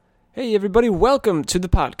Hey everybody, welcome to the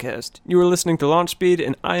podcast. You are listening to Launch Speed,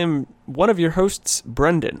 and I am one of your hosts,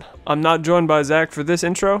 Brendan. I'm not joined by Zach for this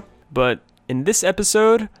intro, but in this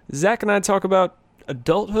episode, Zach and I talk about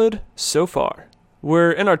adulthood so far.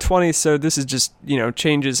 We're in our 20s, so this is just,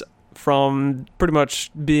 changes from pretty much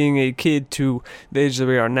being a kid to the age that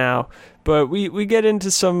we are now. But we get into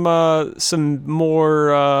some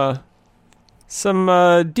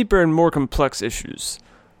deeper and more complex issues.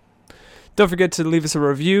 Don't forget to leave us a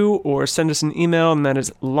review or send us an email, and that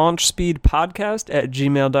is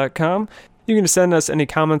launchspeedpodcast@gmail.com. You can send us any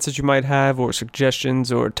comments that you might have, or suggestions,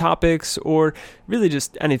 or topics, or really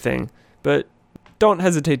just anything. But don't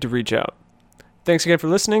hesitate to reach out. Thanks again for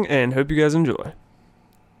listening, and hope you guys enjoy.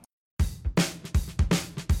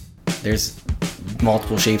 There's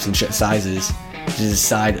multiple shapes and sizes. To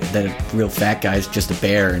decide that a real fat guy is just a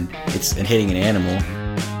bear and it's hitting an animal.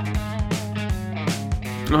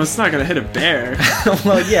 No, it's not gonna hit a bear.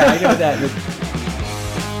 Well, yeah, I know that.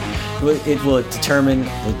 It will determine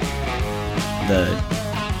the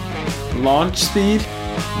launch speed.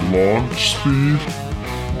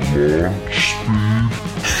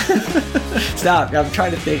 Stop! I'm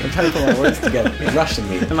trying to think. I'm trying to put my words together. You're rushing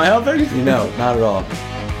me. Am I helping? No, not at all.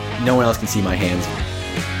 No one else can see my hands.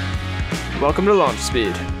 Welcome to Launch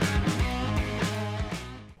Speed.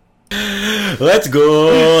 Let's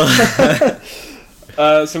go.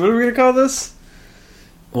 So what are we gonna call this?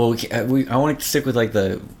 Well, I want to stick with like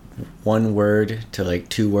the 1 word to like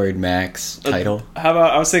 2 word max title. How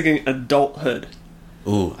about, I was thinking adulthood.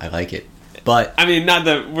 Ooh, I like it. But I mean, not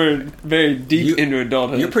that we're very deep into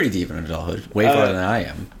adulthood. You're pretty deep in adulthood, way farther than I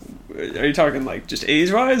am. Are you talking like just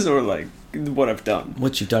age-wise, or like what I've done?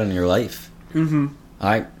 What you've done in your life. Mm-hmm.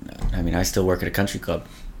 I mean, I still work at a country club.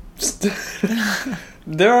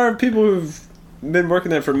 There are people who've been working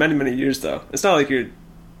there for many, many years, though. It's not like you're,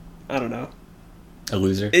 I don't know, a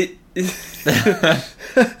loser. It's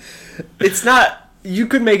not. You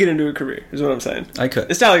could make it into a career, is what I'm saying. I could.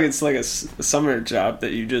 It's not like it's like a summer job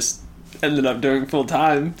that you just ended up doing full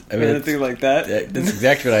time, or anything like that. That's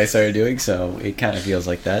exactly what I started doing, so it kind of feels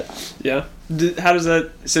like that. Yeah. How does that?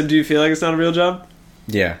 So, do you feel like it's not a real job?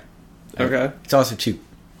 Yeah. Okay. It's also too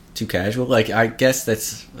casual. Like, I guess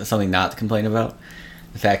that's something not to complain about.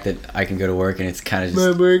 The fact that I can go to work and it's kind of just...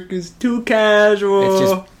 My work is too casual. It's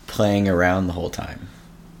just playing around the whole time.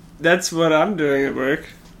 That's what I'm doing at work.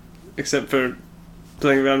 Except for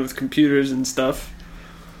playing around with computers and stuff.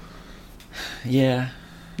 Yeah.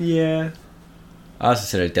 Yeah. I also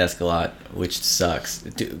sit at a desk a lot, which sucks.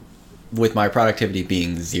 With my productivity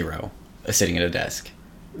being 0, sitting at a desk.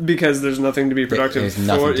 Because there's nothing to be productive There's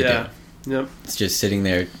nothing to do. Yep. It's just sitting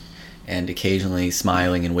there and occasionally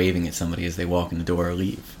smiling and waving at somebody as they walk in the door or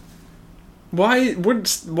leave. Why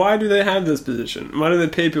do they have this position? Why do they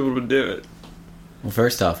pay people to do it? Well,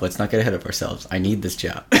 first off, let's not get ahead of ourselves. I need this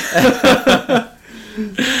job.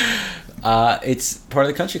 It's part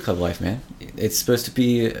of the country club life, man. It's supposed to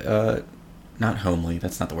be not homely.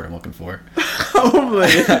 That's not the word I'm looking for. Homely?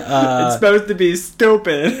 It's supposed to be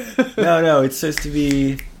stupid. No. It's supposed to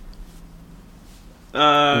be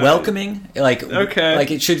welcoming. Like, okay.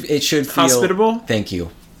 Like it should feel hospitable. Thank you.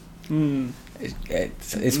 Mm.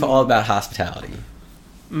 It's all about hospitality.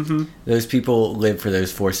 Mm-hmm. Those people live for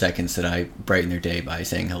those 4 seconds that I brighten their day by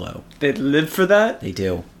saying hello. They live for that? They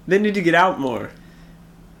do. They need to get out more.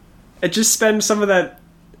 And just spend some of that,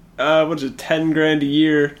 $10,000 a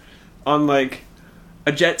year on, like,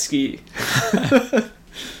 a jet ski. Well,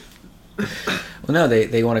 no,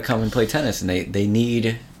 they want to come and play tennis, and they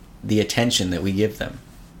need the attention that we give them.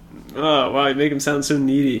 Oh, wow, you make them sound so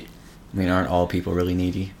needy. I mean, aren't all people really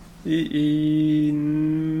needy?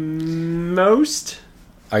 Most?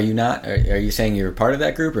 Are you not? Are you saying you're part of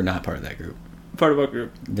that group or not part of that group? Part of what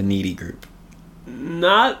group? The needy group.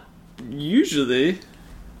 Not usually.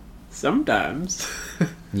 Sometimes.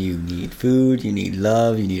 You need food, you need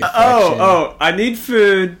love, you need affection. Oh, I need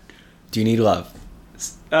food. Do you need love?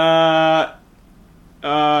 No.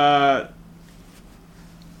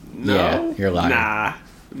 Yeah, you're lying. Nah,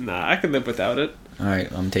 I can live without it.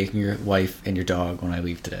 Alright, I'm taking your wife and your dog when I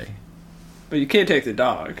leave today. But you can't take the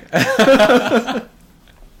dog.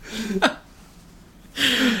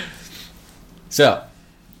 So,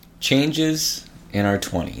 changes in our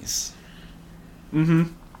 20s. Mm-hmm.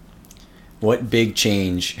 What big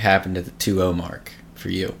change happened at the 2-0 mark for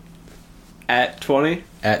you? At 20?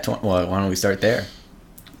 Well, why don't we start there?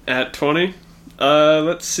 At 20?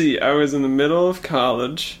 Let's see. I was in the middle of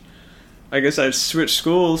college. I guess I switched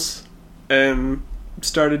schools and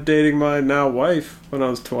started dating my now wife when I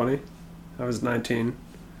was 20. I was 19.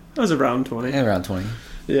 I was around 20. Yeah, around 20.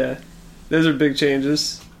 Yeah. Those are big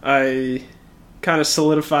changes. I kind of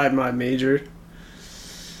solidified my major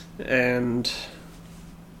and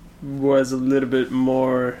was a little bit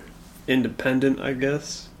more independent, I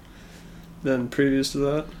guess, than previous to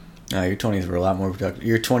that. No, your 20s were a lot more productive.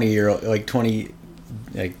 Your 20-year-old, like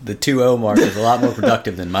the 2-0 mark was a lot more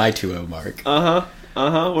productive than my 2-0 mark. What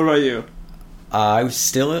about you? I was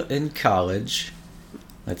still in college.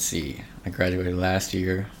 Let's see. I graduated last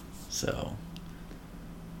year, so.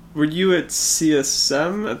 Were you at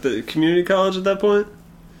CSM at the community college at that point?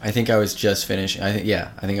 I think I was just finishing. I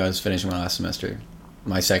think I was finishing my last semester,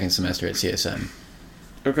 my second semester at CSM.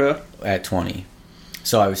 Okay. At 20,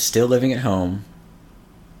 so I was still living at home.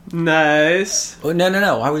 Nice. Oh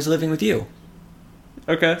no! I was living with you.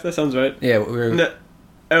 Okay, that sounds right. Yeah, we were. No.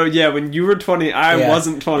 Oh yeah, when you were 20, I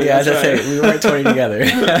wasn't 20. Yeah, that's right. we weren't 20 together.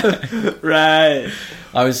 Right.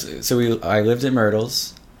 I lived in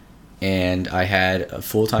Myrtles, and I had a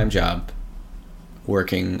full-time job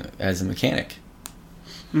working as a mechanic.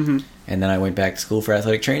 Mm-hmm. And then I went back to school for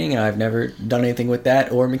athletic training, and I've never done anything with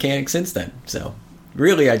that or mechanics since then. So,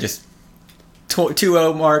 really, I just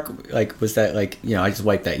 2-0 mark, was that I just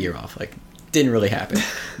wiped that year off. Didn't really happen.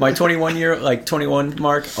 My 21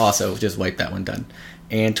 mark, also just wiped that one done.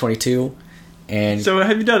 And 22, and... So,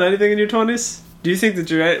 have you done anything in your 20s? Do you think that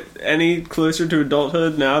you're any closer to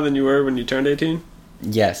adulthood now than you were when you turned 18?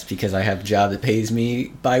 Yes, because I have a job that pays me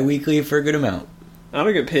bi-weekly for a good amount. I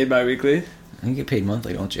don't get paid bi-weekly. You get paid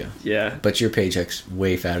monthly, don't you? Yeah. But your paycheck's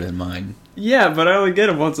way fatter than mine. Yeah, but I only get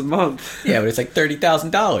it once a month. Yeah, but it's like $30,000.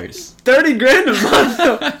 $30,000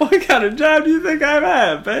 a month? What kind of job do you think I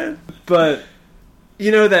have, man? But,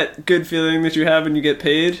 you know that good feeling that you have when you get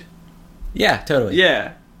paid? Yeah, totally.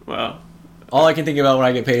 Yeah. Well. All I can think about when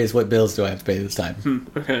I get paid is what bills do I have to pay this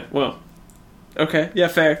time. Okay, well. Okay, yeah,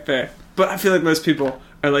 fair. But I feel like most people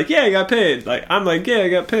are like, yeah, I got paid. I'm like, yeah, I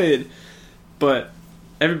got paid. But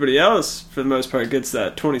everybody else, for the most part, gets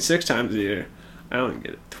that 26 times a year. I only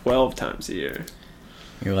get it 12 times a year.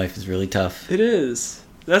 Your life is really tough. It is.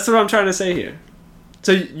 That's what I'm trying to say here.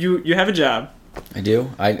 So you have a job. I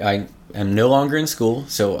do. I am no longer in school,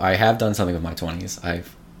 so I have done something with my 20s.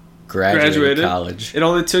 I've graduated college. It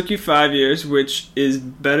only took you 5 years, which is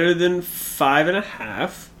better than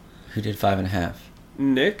 5.5. Who did 5.5?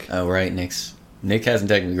 Nick. Oh, right. Nick hasn't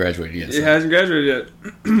technically graduated yet. So. He hasn't graduated yet.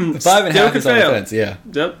 5.5 is on the fence, yeah.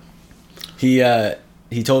 Yep.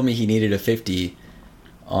 He told me he needed a 50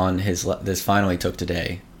 on this final he took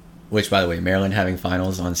today. Which, by the way, Maryland having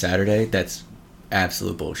finals on Saturday, that's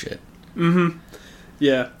absolute bullshit. Mm-hmm.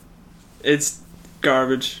 Yeah. It's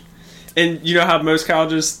garbage. And you know how most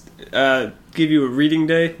colleges give you a reading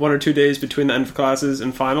day, 1 or 2 days between the end of classes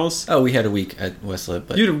and finals? Oh, we had a week at Westlip.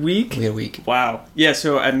 But you had a week? We had a week. Wow. Yeah,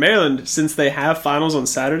 so at Maryland, since they have finals on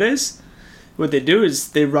Saturdays, what they do is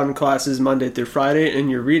they run classes Monday through Friday, and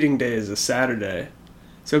your reading day is a Saturday.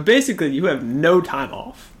 So basically, you have no time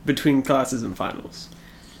off between classes and finals.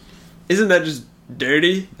 Isn't that just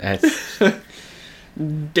dirty? That's...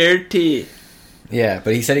 dirty. Yeah,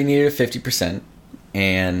 but he said he needed a 50%,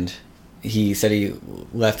 and... He said he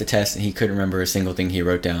left the test and he couldn't remember a single thing he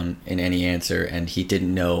wrote down in any answer, and he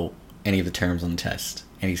didn't know any of the terms on the test.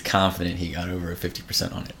 And he's confident he got over a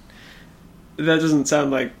 50% on it. That doesn't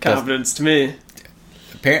sound like confidence to me.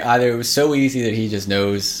 Apparently, either it was so easy that he just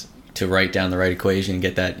knows to write down the right equation and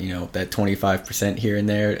get that, that 25% here and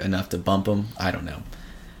there, enough to bump him. I don't know.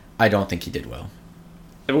 I don't think he did well.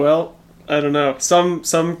 Well, I don't know. Some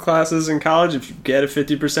classes in college, if you get a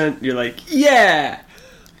 50%, you're like, yeah!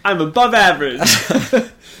 I'm above average.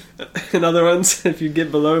 In other ones, if you get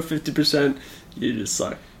below 50%, you just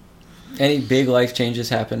suck. Any big life changes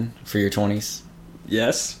happen for your 20s?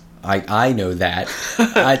 Yes. I know that. There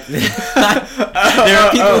are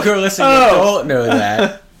people who are listening who don't know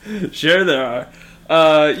that. Sure there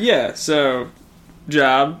are. Yeah, so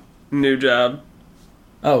new job.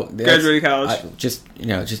 Oh, graduated college. Just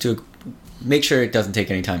to make sure it doesn't take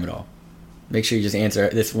any time at all. Make sure you just answer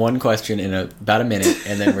this one question in about a minute,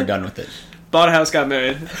 and then we're done with it. Bought a house, got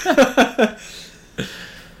married.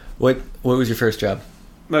 What was your first job?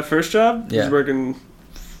 My first job? Yeah. Was working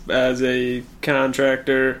as a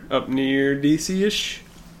contractor up near DC-ish.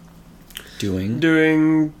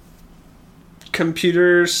 Doing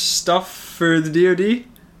computer stuff for the DoD.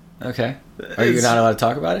 Okay. Are you not allowed to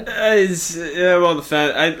talk about it? I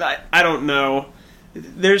don't know.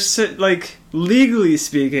 There's, legally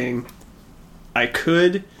speaking... I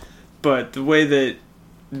could, but the way that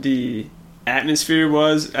the atmosphere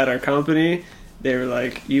was at our company, they were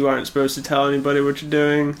like, you aren't supposed to tell anybody what you're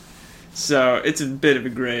doing. So it's a bit of a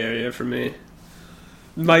gray area for me.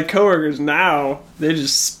 My coworkers now, they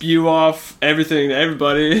just spew off everything to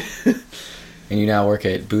everybody. And you now work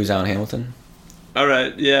at Booz Allen Hamilton? All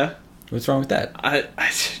right, yeah. What's wrong with that?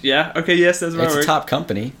 Yeah, okay, yes, that's my It's word. a top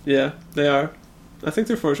company. Yeah, they are. I think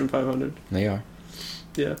they're Fortune 500. They are.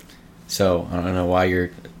 Yeah. So, I don't know why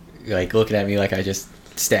you're, like, looking at me like I just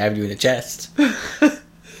stabbed you in the chest.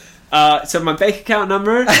 So my bank account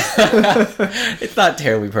number? It's not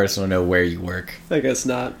terribly personal to know where you work. I guess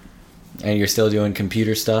not. And you're still doing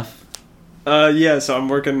computer stuff? Yeah, so I'm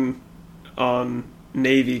working on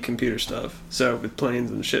Navy computer stuff. So with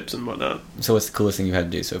planes and ships and whatnot. So what's the coolest thing you've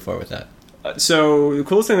had to do so far with that? So the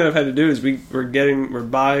coolest thing that I've had to do is we're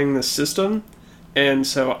buying the system, and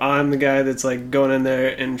so I'm the guy that's like going in there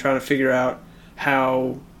and trying to figure out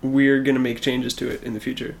how we're gonna make changes to it in the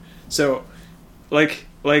future. So, like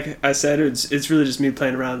I said, it's really just me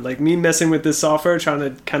playing around, like me messing with this software, trying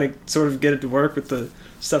to kind of sort of get it to work with the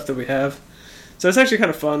stuff that we have. So it's actually kind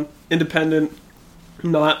of fun, independent,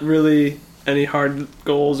 not really any hard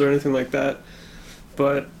goals or anything like that,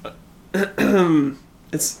 but.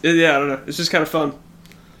 Yeah, I don't know. It's just kind of fun.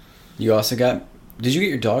 You also got... Did you get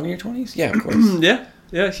your dog in your 20s? Yeah, of course. Yeah.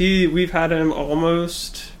 We've had him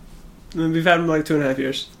we've had him like 2.5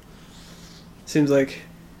 years. Seems like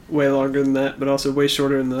way longer than that, but also way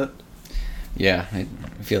shorter than that. Yeah, it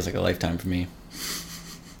feels like a lifetime for me.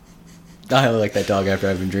 I only like that dog after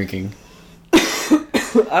I've been drinking.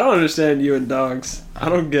 I don't understand you and dogs. I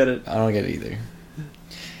don't get it. I don't get it either.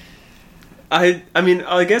 I mean,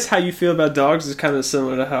 I guess how you feel about dogs is kind of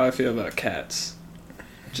similar to how I feel about cats.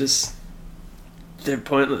 Just, they're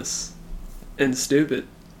pointless and stupid.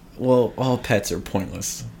 Well, all pets are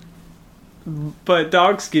pointless. But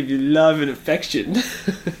dogs give you love and affection.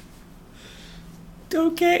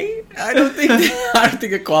 Okay. I don't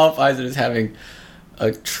think it qualifies it as having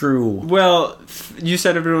a true... Well, you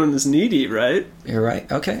said everyone is needy, right? You're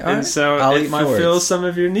right. Okay, all and right. So I'll it eat my fulfills words. some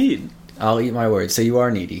of your need. I'll eat my words. So you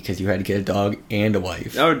are needy because you had to get a dog and a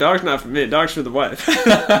wife. Oh, dog's not for me. Dog's for the wife.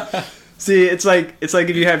 See, it's like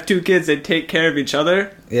if you have two kids, they take care of each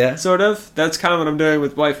other. Yeah. Sort of. That's kind of what I'm doing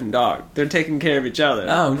with wife and dog. They're taking care of each other.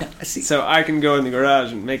 Oh, no, see. So I can go in the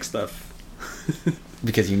garage and make stuff.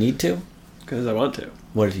 Because you need to? Because I want to.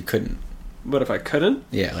 What if you couldn't? What if I couldn't?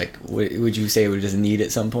 Yeah, like, would you say it would just need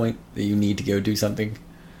at some point that you need to go do something?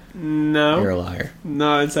 No. You're a liar.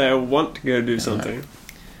 No, I'd say I want to go do something.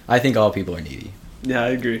 I think all people are needy. Yeah, I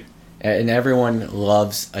agree. And everyone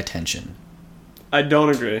loves attention. I don't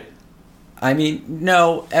agree. I mean,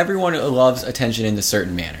 no, everyone loves attention in a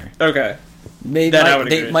certain manner. Okay.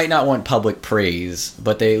 They might not want public praise,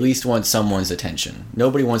 but they at least want someone's attention.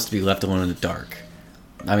 Nobody wants to be left alone in the dark.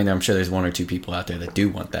 I mean, I'm sure there's one or two people out there that do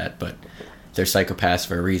want that, but they're psychopaths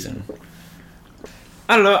for a reason.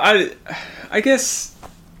 I don't know. I guess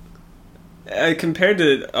compared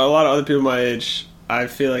to a lot of other people my age, I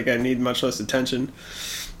feel like I need much less attention,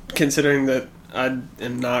 considering that I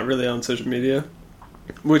am not really on social media,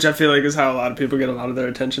 which I feel like is how a lot of people get a lot of their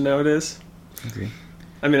attention nowadays. I agree.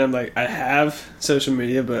 I mean, I have social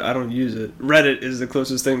media, but I don't use it. Reddit is the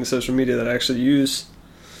closest thing to social media that I actually use,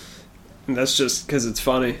 and that's just because it's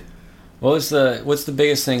funny. What's the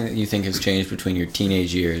biggest thing that you think has changed between your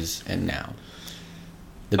teenage years and now?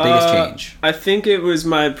 The biggest change. I think it was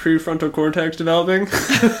my prefrontal cortex developing.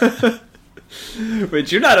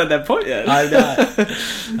 Wait, you're not at that point yet. I'm not.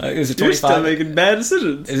 Is it 25? You're still making bad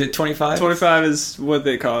decisions. Is it 25? 25 is what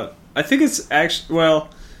they call it. I think it's actually, well,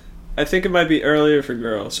 I think it might be earlier for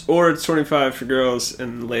girls, or it's 25 for girls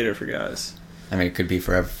and later for guys. I mean, it could be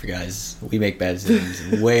forever for guys. We make bad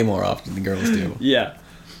decisions way more often than girls do. Yeah.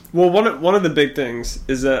 Well, one of the big things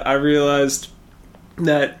is that I realized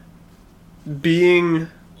that being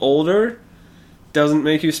older doesn't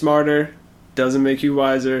make you smarter, doesn't make you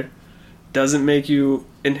wiser, doesn't make you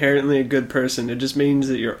inherently a good person. It just means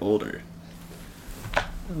that you're older.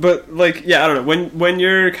 But, like, yeah, I don't know. When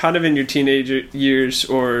you're kind of in your teenage years,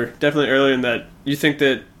 or definitely earlier than that, you think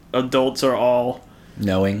that adults are all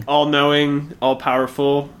knowing, all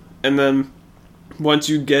powerful, and then once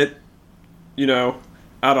you get,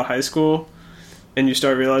 out of high school, and you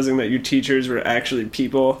start realizing that your teachers were actually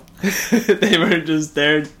people, they were just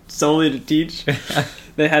there solely to teach.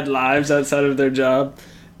 They had lives outside of their job,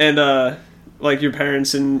 and like your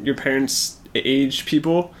parents and your parents' age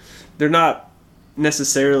people, they're not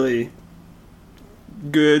necessarily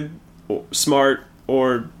good, or smart,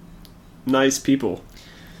 or nice people.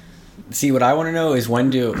 See, what I want to know is when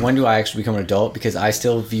do I actually become an adult? Because I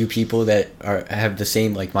still view people that have the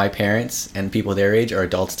same, like my parents and people their age are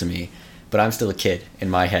adults to me, but I'm still a kid in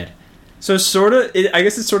my head. So I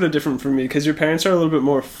guess it's sort of different for me, because your parents are a little bit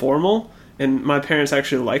more formal, and my parents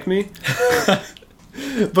actually like me.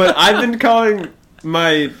 But I've been calling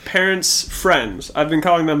my parents' friends, I've been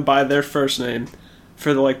calling them by their first name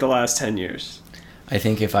for the last 10 years. I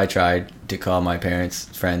think if I tried to call my parents'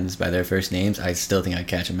 friends by their first names, I still think I'd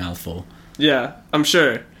catch a mouthful. Yeah, I'm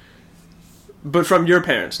sure. But from your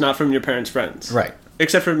parents, not from your parents' friends. Right.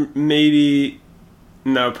 Except for maybe...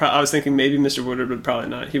 No, I was thinking maybe Mr. Woodard, but probably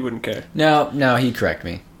not. He wouldn't care. No, he'd correct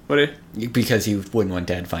me. Would he? Because he wouldn't want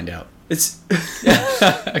Dad to find out. It's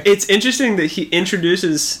it's interesting that he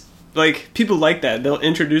introduces... Like, people like that. They'll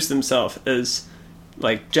introduce themselves as,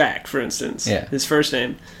 like, Jack, for instance. Yeah. His first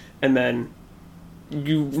name. And then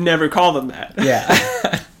you never call them that.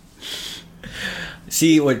 Yeah.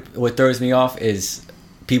 See, what throws me off is...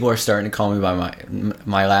 People are starting to call me by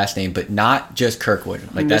my last name, but not just Kirkwood.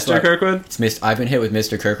 Like Mr. Kirkwood? I've been hit with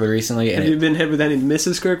Mr. Kirkwood recently. And have you been hit with any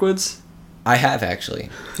Mrs. Kirkwoods? I have, actually.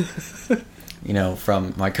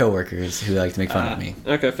 From my coworkers who like to make fun of me.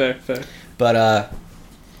 Okay, fair. But,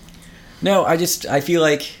 no, I feel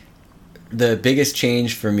like the biggest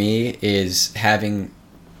change for me is having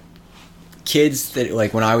kids that,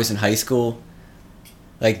 like, when I was in high school...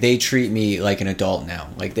 Like, they treat me like an adult now.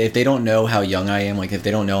 Like, if they don't know how young I am, like, if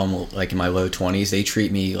they don't know I'm, like, in my low 20s, they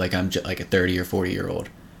treat me like I'm like a 30 or 40-year-old.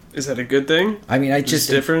 Is that a good thing? I mean, It's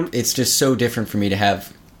different? It's just so different for me to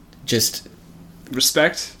have just...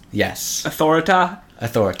 Respect? Yes. Authority?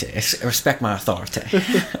 Respect my authority.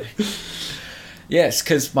 Yes,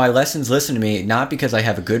 because my lessons listen to me, not because I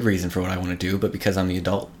have a good reason for what I want to do, but because I'm the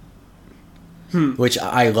adult. Which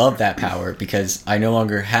I love that power, because I no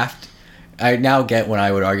longer have to... I now get when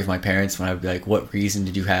I would argue with my parents, when I would be like, what reason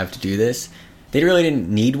did you have to do this? They really didn't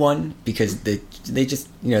need one, because they just,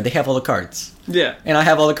 they have all the cards. Yeah. And I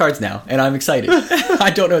have all the cards now, and I'm excited. I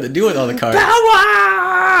don't know what to do with all the cards. Power!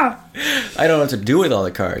 I don't know what to do with all the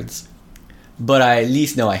cards, but I at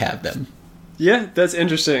least know I have them. Yeah, that's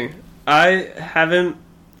interesting. I haven't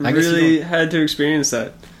really had to experience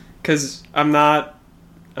that, because I'm not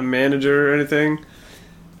a manager or anything.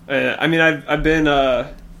 I mean, I've been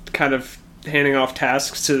kind of handing off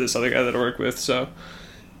tasks to this other guy that I work with,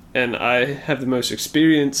 and I have the most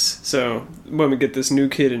experience, so when we get this new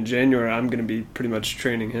kid in January, I'm going to be pretty much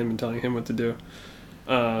training him and telling him what to do.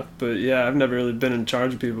 But yeah, I've never really been in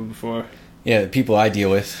charge of people before. Yeah, the people I deal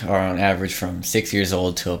with are on average from 6 years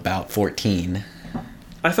old to about 14.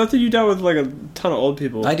 I thought that you dealt with like a ton of old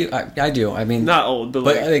people. I do. I do. I mean, not old, but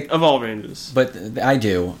like of all ranges. But I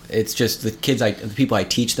do. It's just the people I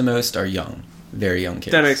teach the most are young, very young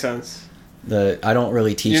kids. That makes sense. I don't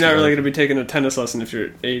really teach. You're not really going to be taking a tennis lesson if you're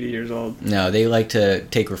 80 years old. No, they like to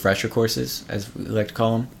take refresher courses, as we like to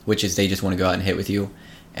call them, which is they just want to go out and hit with you,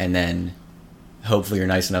 and then hopefully you're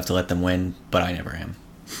nice enough to let them win. But I never am.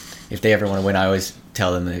 If they ever want to win, I always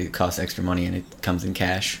tell them that it costs extra money and it comes in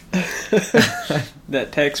cash.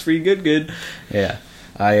 That tax-free good. Yeah,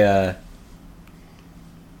 I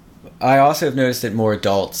also have noticed that more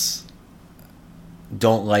adults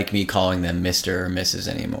don't like me calling them Mr. or Mrs.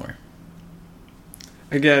 anymore.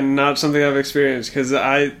 Again, not something I've experienced, because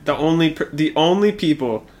the only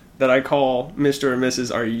people that I call Mr. or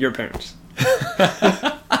Mrs. are your parents.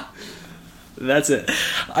 That's it.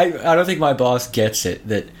 I don't think my boss gets it,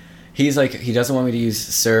 that he's like, he doesn't want me to use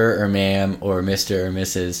sir or ma'am or Mr. or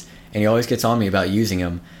Mrs., and he always gets on me about using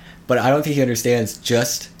them, but I don't think he understands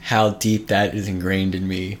just how deep that is ingrained in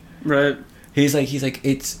me. Right. He's like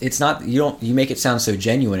it's not, you make it sound so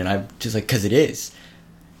genuine, and I'm just like, because it is.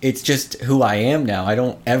 It's just who I am now. I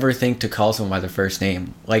don't ever think to call someone by their first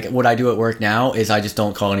name. Like, what I do at work now is I just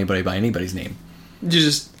don't call anybody by anybody's name. You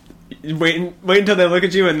just wait until they look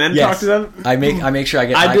at you and then talk to them? I make sure I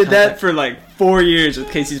get I did that for like 4 years with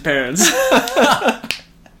Casey's parents.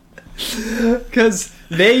 Because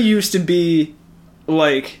they used to be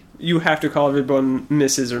like, you have to call everyone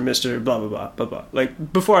Mrs. or Mr. blah, blah, blah, blah, blah.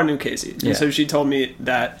 Like, before I knew Casey. And so she told me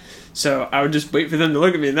that. So I would just wait for them to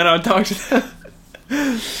look at me, and then I would talk to them.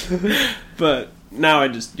 But now I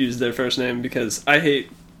just use their first name, because I hate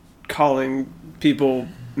calling people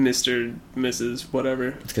Mr., Mrs., whatever.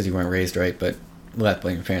 It's because you weren't raised right, but we'll have to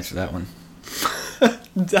blame your parents for that one.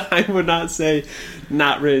 I would not say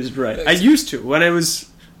not raised right. I used to when it was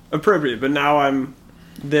appropriate, but now I'm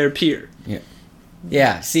their peer.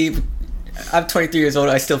 Yeah, see, I'm 23 years old.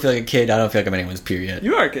 I still feel like a kid. I don't feel like I'm anyone's peer yet.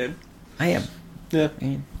 You are a kid. I am. Yeah.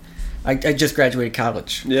 I just graduated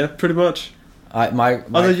college. Yeah, pretty much. My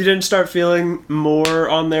Although you didn't start feeling more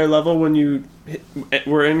on their level when you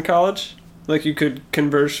were in college? Like you could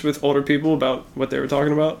converse with older people about what they were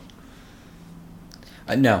talking about?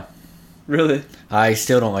 No. Really? I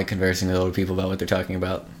still don't like conversing with older people about what they're talking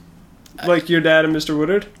about. Like your dad and Mr.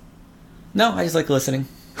 Woodard? No, I just like listening.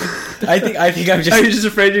 I think I'm just... Are you just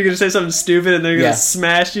afraid you're going to say something stupid and they're going to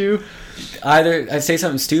smash you? Either I say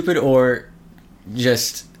something stupid, or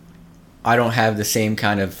just I don't have the same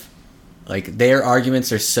kind of Like, their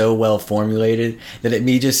arguments are so well formulated that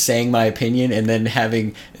me just saying my opinion and then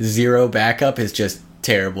having zero backup is just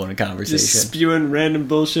terrible in a conversation. Just spewing random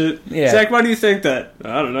bullshit. Yeah. Zach, why do you think that?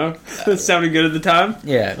 I don't know. It sounded good at the time.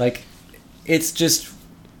 Yeah, like, it's just...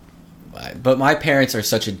 But my parents are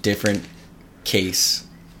such a different case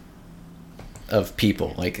of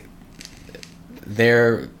people. Like,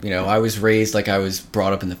 they're... I was raised like I was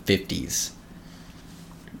brought up in the 50s.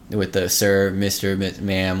 With the sir, Mr.,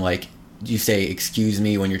 ma'am, like, you say excuse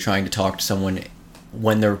me when you're trying to talk to someone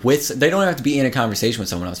when they're with... They don't have to be in a conversation with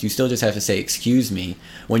someone else. You still just have to say excuse me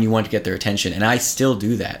when you want to get their attention. And I still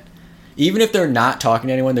do that. Even if they're not talking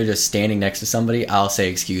to anyone, they're just standing next to somebody, I'll say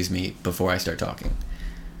excuse me before I start talking.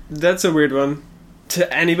 That's a weird one.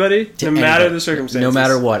 To anybody? No matter the circumstances? No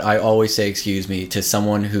matter what, I always say excuse me to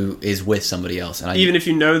someone who is with somebody else. And even if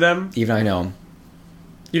you know them? Even if I know them.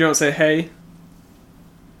 You don't say hey?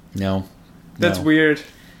 No. That's weird.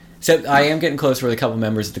 Except I am getting closer with a couple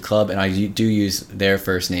members of the club, and I do use their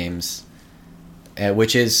first names,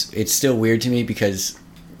 which is, it's still weird to me because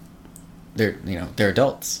they're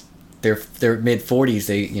adults. They're mid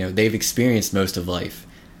 40s. They've experienced most of life.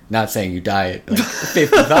 Not saying you die at like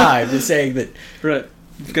 55, just saying that. Right.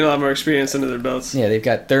 You've got a lot more experience under their belts. Yeah, they've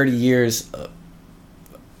got 30 years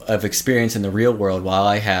of experience in the real world, while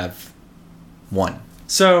I have 1.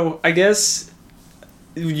 So I guess.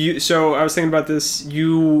 So I was thinking about this.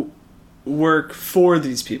 You work for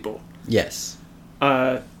these people. Yes.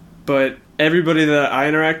 But everybody that I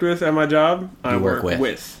interact with at my job, I work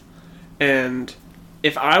with. And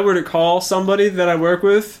if I were to call somebody that I work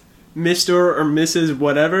with Mr. or Mrs.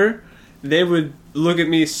 whatever, they would look at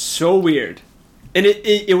me so weird. And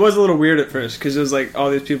it was a little weird at first because it was like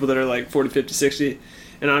all these people that are like 40, 50, 60,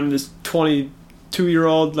 and I'm this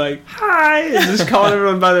 22-year-old like, hi, and just calling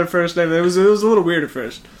everyone by their first name. It was a little weird at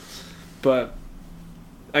first. But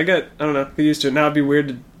I don't know, get used to it. Now it'd be weird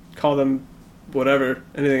to call them whatever,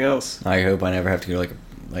 anything else. I hope I never have to go to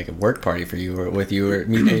like a work party for you or with you or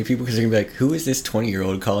meet any people, because they're going to be like, who is this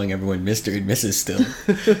 20-year-old calling everyone Mr. and Mrs. still?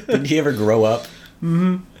 Didn't he ever grow up?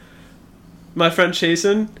 Mm-hmm. My friend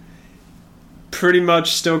Chasen pretty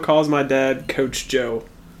much still calls my dad Coach Joe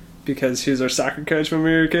because he was our soccer coach when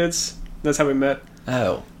we were kids. That's how we met.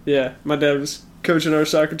 Oh. Yeah, my dad was coaching our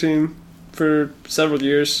soccer team for several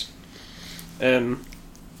years. And,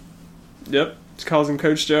 yep, he calls him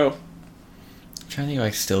Coach Joe. I'm trying to think if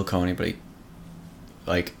I still call anybody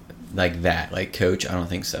like that, like Coach. I don't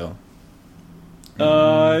think so.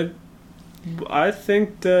 I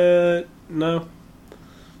think that no.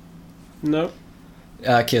 Nope.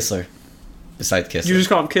 Kissler. Besides Kissler. You just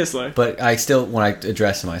call him Kissler. But I still, when I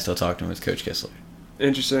address him, I still talk to him as Coach Kissler.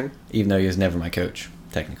 Interesting. Even though he was never my coach,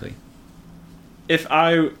 technically. If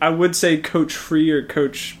I would say Coach Free or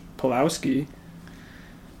Coach Pulowski.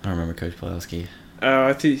 I don't remember Coach Pulowski. Oh,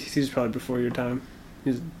 I think he was probably before your time. He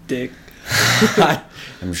was a dick.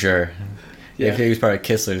 I'm sure. Yeah. If he was part of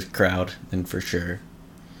Kissler's crowd, then for sure.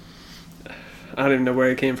 I don't even know where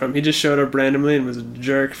he came from. He just showed up randomly and was a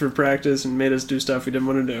jerk for practice and made us do stuff we didn't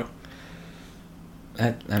want to do.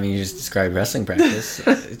 You just described wrestling practice.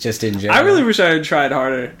 Just in general. I really wish I had tried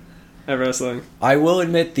harder at wrestling. I will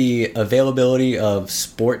admit the availability of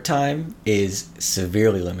sport time is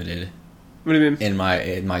severely limited. What do you mean? In my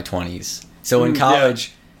 20s. So in college...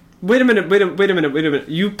 Yeah. Wait a minute.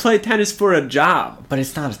 You play tennis for a job. But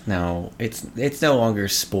it's not... No. It's no longer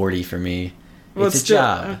sporty for me. Well, it's a still,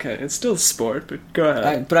 job. Okay, it's still a sport, but go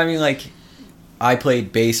ahead. But I mean, like... I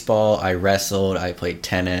played baseball, I wrestled, I played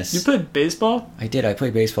tennis. You played baseball? I did. I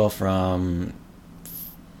played baseball from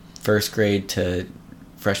first grade to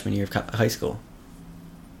freshman year of high school.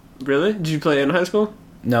 Really? Did you play in high school?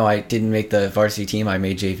 No, I didn't make the varsity team. I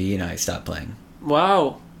made JV and I stopped playing.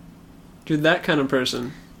 Wow. You're that kind of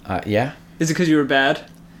person. Yeah. Is it because you were bad?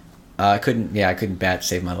 I couldn't bat to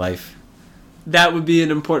save my life. That would be an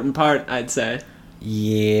important part, I'd say.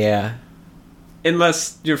 Yeah.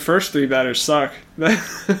 Unless your first 3 batters suck. Well,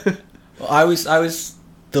 I was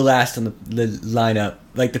the last on the lineup.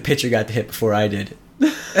 Like, the pitcher got the hit before I did.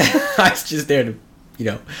 I was just there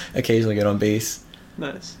to, occasionally get on base.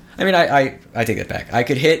 Nice. I mean, I take that back. I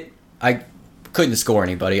could hit. I couldn't score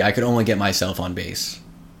anybody. I could only get myself on base.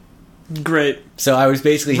 Great. So I was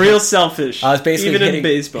basically... selfish. I was basically even in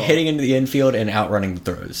baseball. Hitting into the infield and outrunning the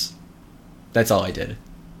throws. That's all I did.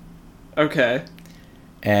 Okay.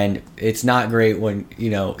 And it's not great when,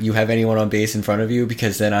 you have anyone on base in front of you,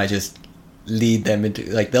 because then I just lead them into...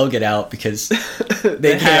 Like, they'll get out because...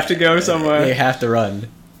 they have to go somewhere. They have to run.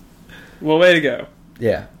 Well, way to go.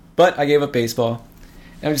 Yeah. But I gave up baseball.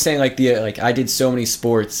 And I'm just saying, I did so many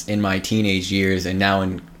sports in my teenage years, and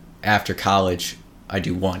now after college, I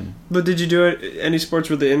do one. But did you do any sports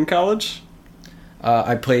really in college?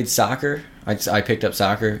 I played soccer. I picked up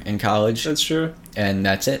soccer in college. That's true. And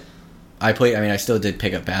that's it. I still did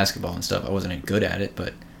pick up basketball and stuff. I wasn't good at it,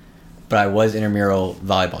 but I was intramural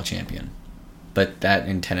volleyball champion. But that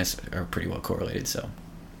and tennis are pretty well correlated, so.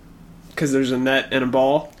 Because there's a net and a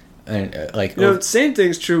ball. And same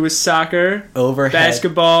thing's true with soccer, overhead,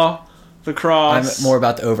 basketball, lacrosse. I'm more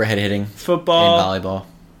about the overhead hitting, football, and volleyball.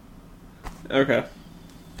 Okay.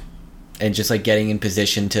 And just like getting in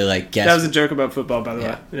position to like guess. That was a joke about football, by the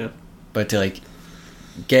way. Yeah. But to like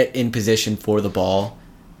get in position for the ball,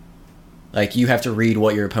 like you have to read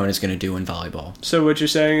what your opponent's going to do in volleyball. So what you're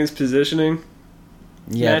saying is positioning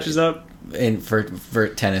matches up? And for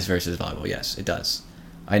tennis versus volleyball, yes, it does.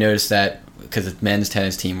 I noticed that because the men's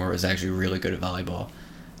tennis team was actually really good at volleyball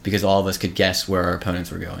because all of us could guess where our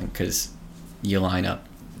opponents were going because you line up,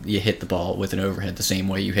 you hit the ball with an overhead the same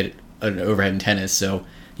way you hit an overhead in tennis, so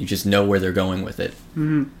you just know where they're going with it.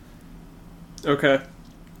 Mm-hmm. Okay.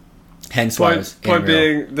 Hence why I was point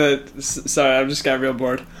being that... Sorry, I just got real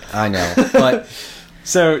bored. I know, but...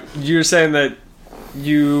 So, you're saying that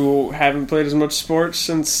you haven't played as much sports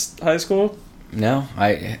since high school? No,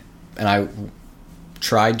 I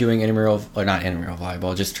tried doing not intramural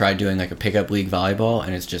volleyball, just tried doing like a pickup league volleyball,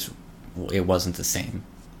 and it wasn't the same.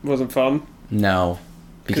 Wasn't fun? No.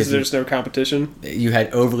 Because there's no competition? You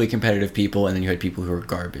had overly competitive people, and then you had people who were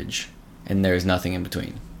garbage, and there's nothing in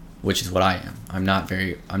between, which is what I am. I'm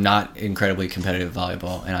not incredibly competitive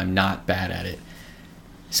volleyball, and I'm not bad at it.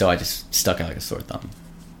 So I just stuck out like a sore thumb,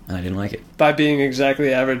 and I didn't like it. By being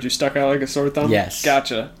exactly average, you stuck out like a sore thumb? Yes.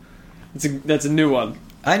 Gotcha. That's a new one.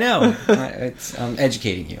 I know. I'm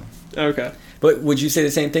educating you. Okay. But would you say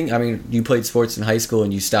the same thing? I mean, you played sports in high school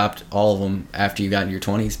and you stopped all of them after you got in your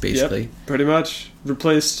 20s, basically. Yep, pretty much.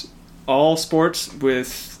 Replaced all sports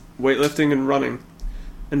with weightlifting and running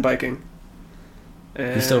and biking.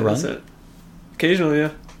 And you still run? That's it. Occasionally,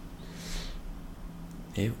 yeah.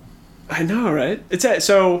 Ew. I know, right?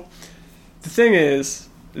 So, the thing is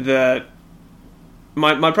that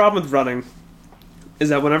my problem with running is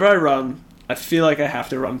that whenever I run, I feel like I have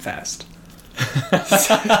to run fast.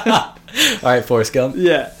 Alright, Forrest Gump.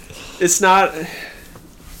 Yeah. It's not...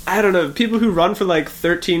 I don't know. People who run for like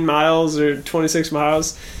 13 miles or 26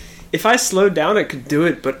 miles, if I slowed down, I could do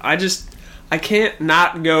it, but I can't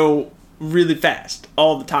not go really fast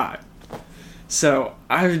all the time. So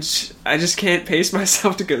I just can't pace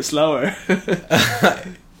myself to go slower.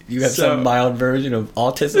 You have some mild version of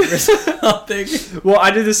autism or something? Well,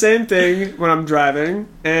 I do the same thing when I'm driving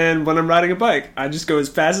and when I'm riding a bike. I just go as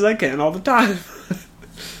fast as I can all the time.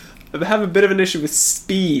 I have a bit of an issue with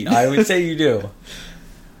speed. I would say you do.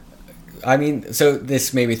 I mean, so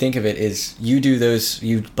this made me think of it is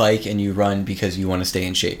you bike and you run because you want to stay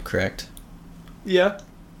in shape, correct? Yeah.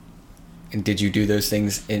 And did you do those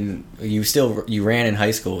things you ran in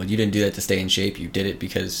high school and you didn't do that to stay in shape, you did it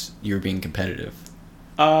because you were being competitive?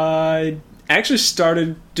 I actually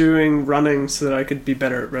started doing running so that I could be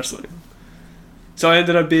better at wrestling. So I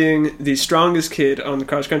ended up being the strongest kid on the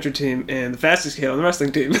cross-country team and the fastest kid on the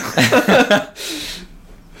wrestling team.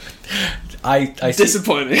 I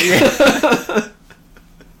disappointing.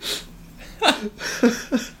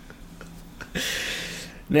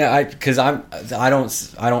 Yeah, because I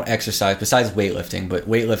don't exercise besides weightlifting, but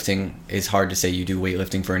weightlifting is hard to say you do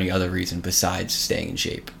weightlifting for any other reason besides staying in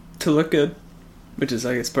shape. To look good, which is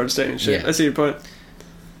I guess part of staying in shape. Yeah. I see your point.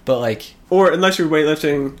 But or unless you're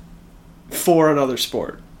weightlifting for another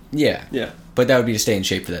sport. Yeah. Yeah. But that would be to stay in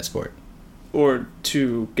shape for that sport. Or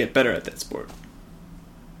to get better at that sport.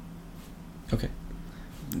 Okay.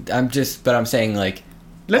 I'm saying let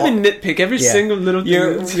me nitpick every single little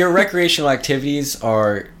thing. Your recreational activities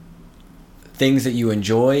are things that you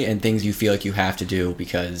enjoy and things you feel like you have to do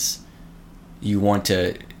because you want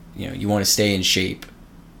to stay in shape.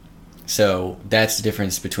 So that's the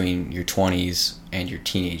difference between your 20s and your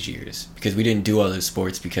teenage years. Because we didn't do all those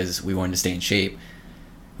sports because we wanted to stay in shape.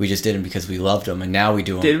 We just did them because we loved them, and now we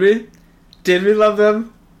do them. Did we? Did we love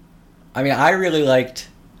them? I mean, I really liked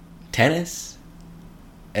tennis,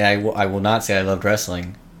 and I will not say I loved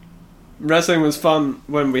wrestling. Wrestling was fun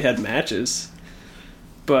when we had matches,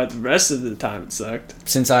 but the rest of the time it sucked.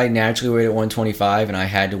 Since I naturally weighed at 125 and I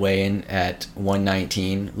had to weigh in at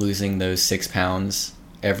 119, losing those 6 pounds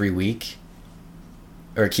every week,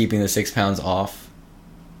 or keeping the 6 pounds off,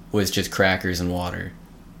 was just crackers and water.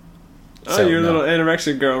 Oh, you're a little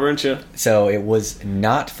anorexic girl, weren't you? So it was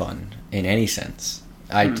not fun in any sense.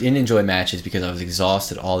 I didn't enjoy matches because I was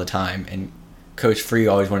exhausted all the time, and Coach Free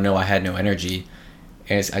always wanted to know I had no energy,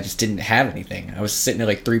 and I just didn't have anything. I was sitting at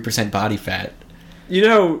 3% body fat. You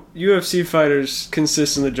know, UFC fighters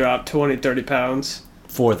consistently drop 20, 30 pounds.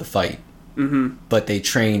 For the fight. Mm-hmm. But they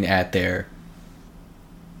train at their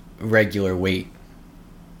regular weight.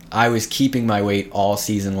 I was keeping my weight all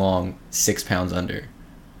season long, 6 pounds under.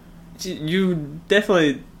 You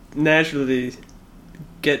definitely naturally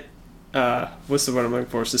get, what's the word I'm looking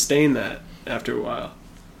for? Sustain that after a while.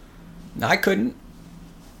 I couldn't.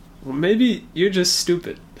 Well, maybe you're just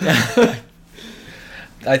stupid.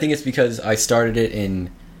 I think it's because I started it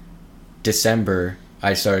in December.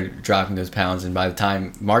 I started dropping those pounds, and by the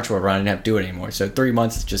time March rolled around, I didn't have to do it anymore. So 3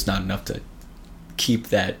 months is just not enough to keep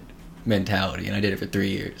that mentality, and I did it for 3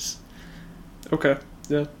 years. Okay,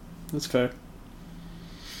 yeah, that's fair.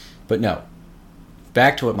 But no,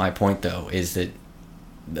 back to what my point, though, is that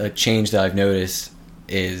the change that I've noticed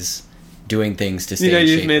is doing things to stay in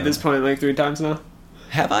shape. You've made this point like 3 times now.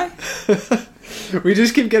 Have I? We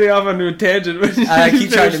just keep getting off onto a tangent. I keep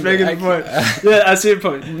trying to make the point. Yeah, I see your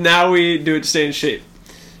point. Now we do it to stay in shape,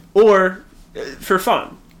 or for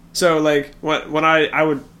fun. So like when I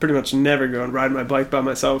would pretty much never go and ride my bike by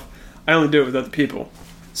myself. I only do it with other people.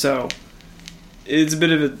 So it's a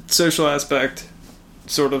bit of a social aspect,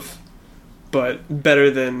 sort of, but better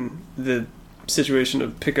than the situation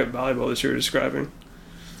of pickup volleyball that you were describing.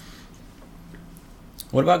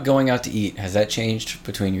 What about going out to eat? Has that changed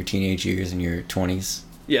between your teenage years and your 20s?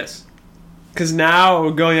 Yes. Because now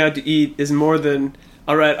going out to eat is more than,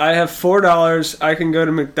 all right, I have $4. I can go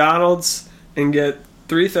to McDonald's and get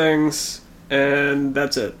 3 things, and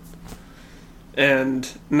that's it. And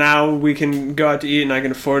now we can go out to eat, and I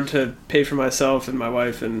can afford to pay for myself and my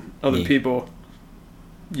wife and other people.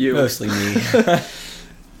 You. Mostly me.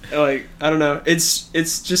 Like, I don't know. It's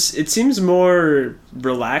just, it seems more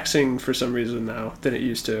relaxing for some reason now than it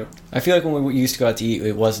used to. I feel like when we used to go out to eat,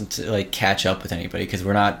 it wasn't to like catch up with anybody because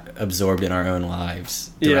we're not absorbed in our own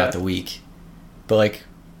lives throughout the week. But like,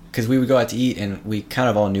 because we would go out to eat and we kind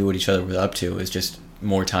of all knew what each other was up to. It was just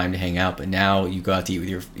more time to hang out. But now you go out to eat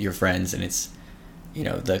with your friends, and it's, you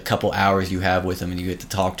know, the couple hours you have with them and you get to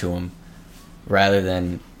talk to them rather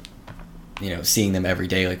than, you know, seeing them every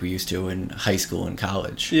day like we used to in high school and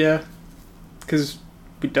college. Yeah, because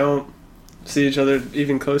we don't see each other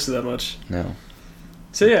even close to that much. No.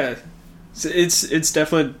 So yeah, it's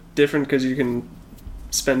definitely different because you can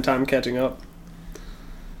spend time catching up.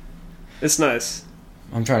 It's nice.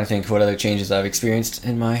 I'm trying to think what other changes I've experienced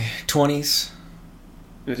in my 20s.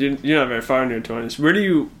 You're not very far in your 20s.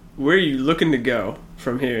 Where are you looking to go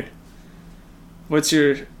from here? What's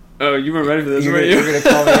your... Oh, you weren't ready for this, were you? You're going to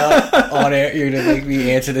call me out on air. You're going to make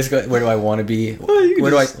me answer this. Where do I want to be?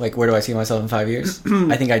 Where do I see myself in 5 years?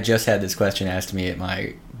 I think I just had this question asked to me at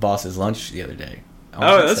my boss's lunch the other day.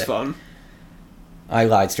 Oh, that's fun. I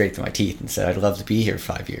lied straight through my teeth and said I'd love to be here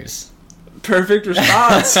 5 years. Perfect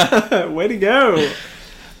response. Way to go.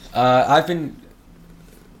 I've been,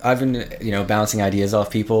 you know, bouncing ideas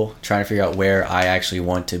off people, trying to figure out where I actually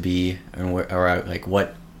want to be and like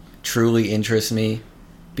what truly interests me.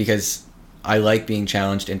 Because I like being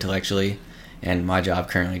challenged intellectually, and my job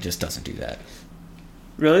currently just doesn't do that.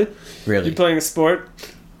 Really? Really. You playing a sport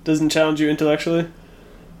doesn't challenge you intellectually?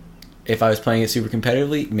 If I was playing it super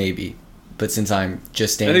competitively, maybe. But since I'm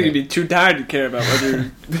just standing... I think you'd be too tired to care about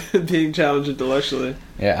whether you're being challenged intellectually.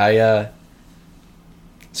 Yeah,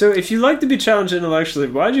 So if you like to be challenged intellectually,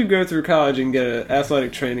 why'd you go through college and get an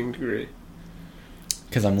athletic training degree?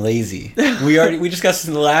 Because I'm lazy. We discussed this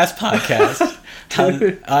in the last podcast.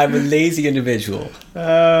 I'm a lazy individual.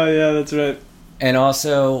 Oh, yeah, that's right. And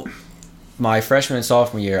also, my freshman and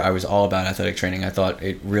sophomore year, I was all about athletic training. I thought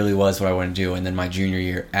it really was what I wanted to do. And then my junior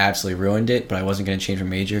year absolutely ruined it, but I wasn't going to change my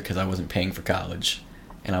major because I wasn't paying for college.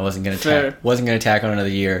 And I wasn't going to tack on another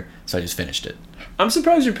year, so I just finished it. I'm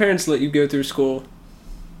surprised your parents let you go through school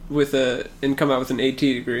and come out with an AT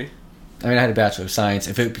degree. I mean, I had a Bachelor of Science.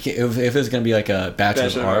 If it was going to be like a Bachelor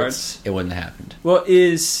of Arts, it wouldn't have happened. Well,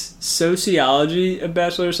 is sociology a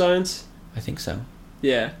Bachelor of Science? I think so.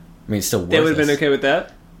 Yeah. I mean, it's still worthless. They would have been okay with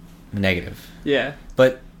that? Negative. Yeah.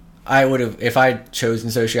 But I would have, if I'd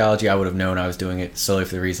chosen sociology, I would have known I was doing it solely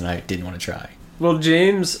for the reason I didn't want to try. Well,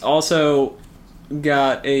 James also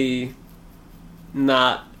got a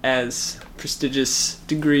not as prestigious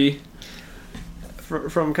degree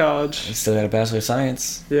from college. I still got a Bachelor of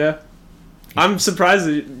Science. Yeah. I'm surprised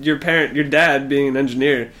that your dad, being an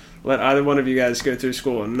engineer, let either one of you guys go through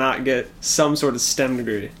school and not get some sort of STEM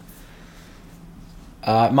degree.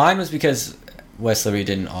 Mine was because West Liberty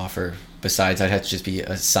didn't offer. Besides, I'd have to just be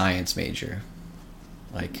a science major.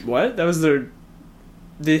 Like what? That was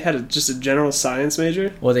they had just a general science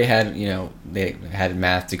major? Well, they had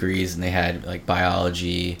math degrees and they had like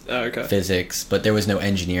biology, physics, but there was no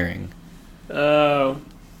engineering. Oh.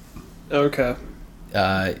 Okay.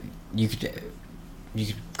 You could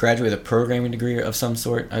graduate with a programming degree of some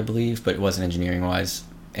sort, I believe, but it wasn't engineering wise.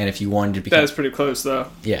 And if you wanted to become... That's pretty close, though.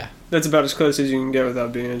 Yeah. That's about as close as you can get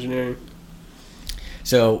without being engineering.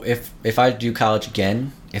 So if I do college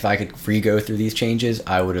again, if I could re-go through these changes,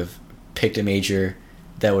 I would have picked a major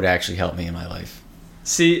that would actually help me in my life.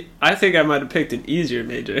 See, I think I might have picked an easier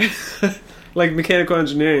major. Like mechanical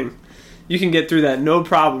engineering. You can get through that no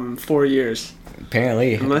problem in 4 years.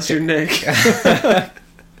 Apparently. Unless you're Nick.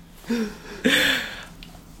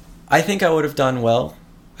 I think I would have done well.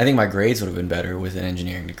 I think my grades would have been better with an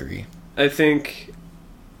engineering degree. I think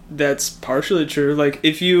that's partially true. Like,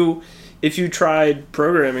 if you tried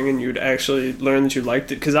programming and you'd actually learn that you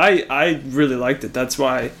liked it, because I really liked it. That's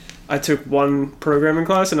why I took one programming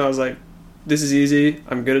class and I was like, this is easy.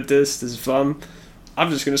 I'm good at this. This is fun. I'm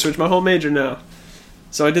just going to switch my whole major now.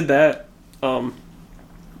 So I did that. And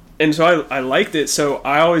so I liked it. So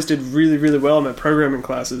I always did really, really well in my programming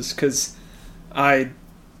classes because I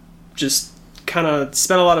just kind of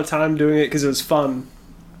spent a lot of time doing it because it was fun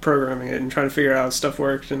programming it and trying to figure out how stuff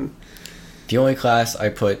worked. And the only class I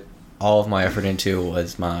put all of my effort into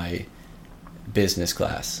was my business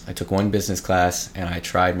class. I took one business class and I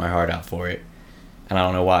tried my heart out for it, and I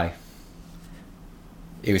don't know why.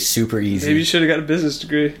 It was super easy. Maybe you should have got a business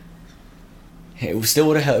degree. It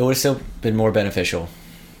would have still been more beneficial.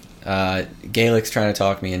 Gaelic's trying to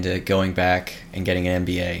talk me into going back and getting an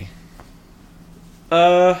MBA.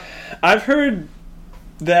 I've heard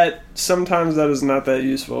that sometimes that is not that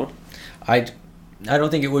useful. I don't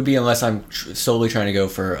think it would be unless I'm solely trying to go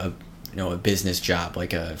for a business job,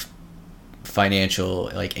 like a financial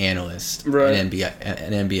analyst. Right. An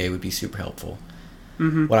MBA would be super helpful.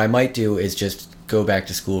 Mm-hmm. What I might do is just go back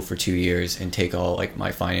to school for 2 years and take all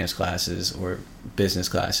my finance classes or business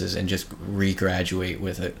classes and just regraduate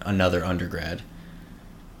with another undergrad.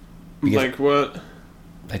 Because like what?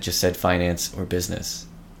 I just said finance or business.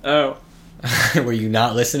 Oh. Were you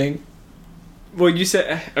not listening? Well, you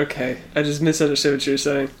said... Okay, I just misunderstood what you were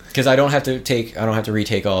saying. Because I don't have to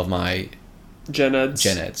retake all of my Gen Eds.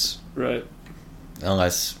 Gen Eds. Right.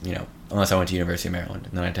 Unless I went to University of Maryland.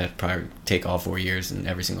 And then I'd have to probably take all 4 years in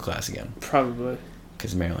every single class again. Probably.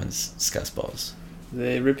 Because Maryland's scuzzballs.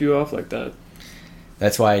 They rip you off like that.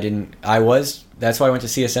 That's why that's why I went to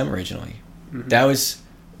CSM originally. Mm-hmm. That was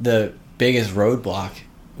the biggest roadblock,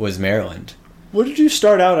 was Maryland. What did you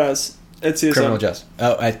start out as at CSM? Criminal justice.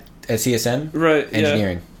 Oh, at CSM? Right,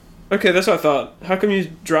 Engineering. Yeah. Okay, that's what I thought. How come you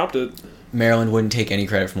dropped it? Maryland wouldn't take any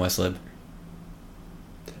credit from West Lib.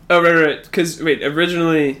 Oh, right. Because,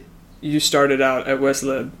 originally you started out at West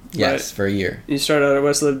Lib. Yes, right? for a year. You started out at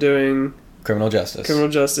West Lib doing... Criminal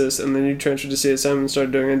justice, and then you transferred to CSM and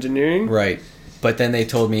started doing engineering? Right. But then they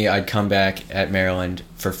told me I'd come back at Maryland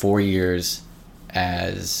for 4 years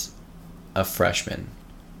as a freshman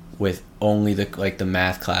with only the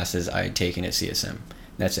math classes I had taken at CSM.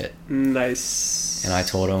 That's it. Nice. And I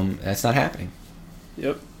told them that's not happening.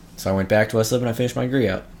 Yep. So I went back to West Lib and I finished my degree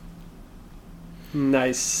out.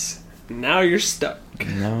 Nice. Now you're stuck.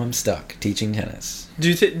 Now I'm stuck teaching tennis.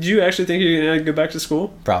 Do you actually think you're going to go back to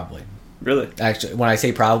school? Probably. Really? Actually, when I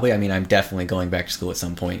say probably, I mean I'm definitely going back to school at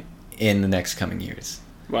some point in the next coming years.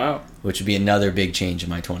 Wow. Which would be another big change in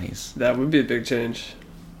my 20s. That would be a big change.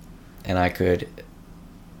 And I could...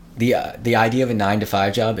 The idea of a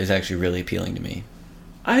 9-to-5 job is actually really appealing to me.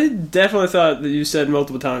 I definitely thought that you said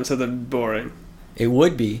multiple times that that'd be boring. It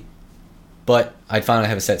would be, but I'd finally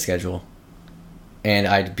have a set schedule. And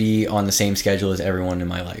I'd be on the same schedule as everyone in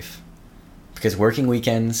my life. Because working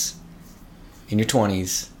weekends in your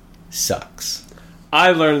 20s sucks.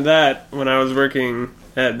 I learned that when I was working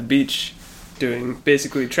at the beach doing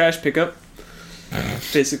basically trash pickup.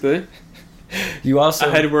 Basically. You also... I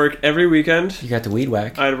had to work every weekend. You got the weed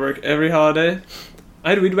whack. I had to work every holiday. I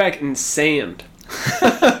had to weed whack in sand.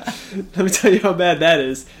 Let me tell you how bad that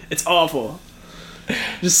is. It's awful.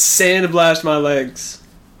 Just sandblast my legs.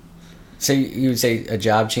 So you would say a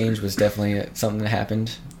job change was definitely something that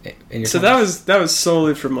happened in your... So that was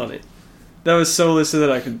solely for money. That was solely so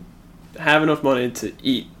that I could have enough money to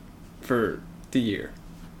eat for the year.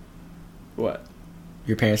 What?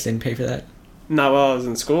 Your parents didn't pay for that? Not while I was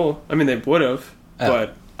in school. I mean, they would have,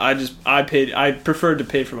 but I preferred to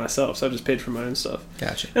pay for myself, so I just paid for my own stuff.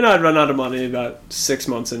 Gotcha. And I'd run out of money about 6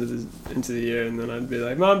 months into the year, and then I'd be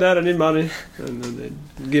like, Mom, Dad, I need money. And then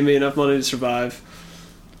they'd give me enough money to survive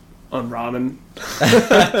on ramen.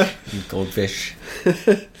 Goldfish.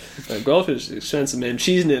 Goldfish is expensive, man.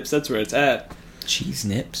 Cheese Nips, that's where it's at. Cheese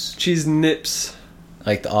Nips? Cheese Nips.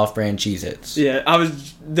 Like the off-brand Cheez-Its. Yeah,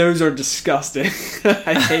 those are disgusting.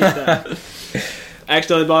 I hate that.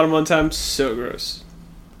 Accidentally bought them one time. So gross.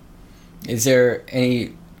 Is there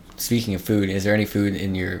any, speaking of food, is there any food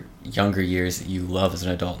in your younger years that you love as an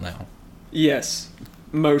adult now? Yes.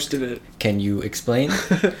 Most of it. Can you explain?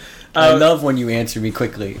 I love when you answer me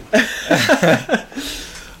quickly.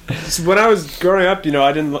 So when I was growing up,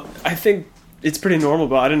 I think it's pretty normal,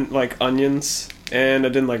 but I didn't like onions, and I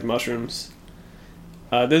didn't like mushrooms.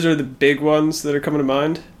 Those are the big ones that are coming to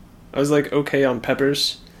mind. I was like okay on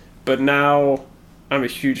peppers, but now I'm a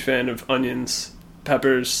huge fan of onions,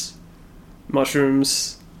 peppers,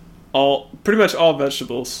 mushrooms, pretty much all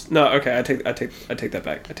vegetables. No, okay, I take that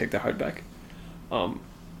back. I take that hard back.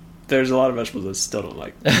 There's a lot of vegetables I still don't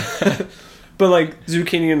like. But like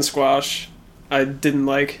zucchini and squash, I didn't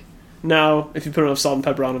like. Now, if you put enough salt and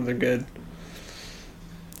pepper on them, they're good.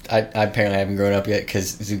 I apparently haven't grown up yet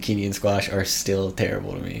because zucchini and squash are still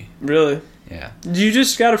terrible to me. Really? Yeah. You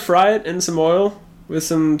just gotta fry it in some oil with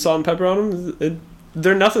some salt and pepper on them.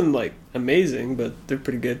 They're nothing like amazing, but they're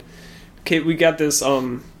pretty good. Okay, we got this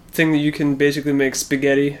thing that you can basically make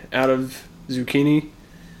spaghetti out of zucchini,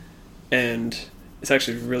 and it's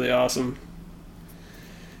actually really awesome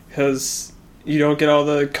because you don't get all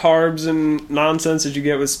the carbs and nonsense that you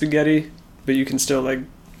get with spaghetti, but you can still like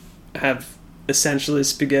have essentially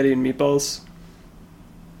spaghetti and meatballs.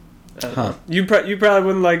 You probably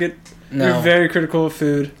wouldn't like it. No. You're very critical of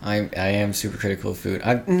food. I am super critical of food.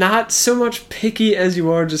 I'm not so much picky as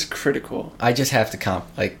you are just critical. I just have to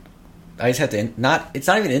I just have to it's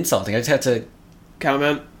not even insulting. I just have to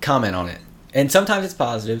comment on it. And sometimes it's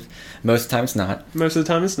positive. Most of the time it's not. Most of the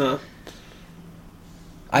time it's not.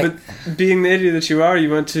 But being the idiot that you are, you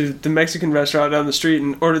went to the Mexican restaurant down the street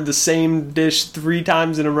and ordered the same dish 3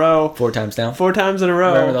 times in a row. 4 times now? 4 times in a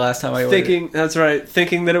row. Remember the last time I ordered? That's right.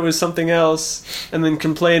 Thinking that it was something else, and then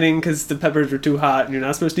complaining because the peppers were too hot, and you're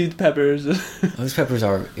not supposed to eat the peppers. Those peppers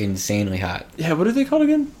are insanely hot. Yeah, what are they called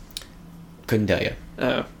again? Couldn't tell you.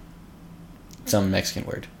 Oh. Some Mexican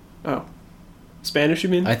word. Oh. Spanish, you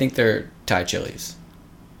mean? I think they're Thai chilies.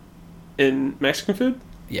 In Mexican food?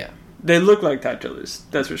 Yeah. They look like Thai chilies,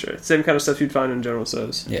 that's for sure. Same kind of stuff you'd find in General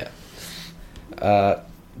Tso's. Yeah.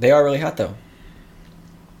 They are really hot, though.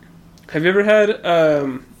 Have you ever had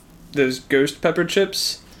those ghost pepper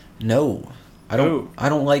chips? No. I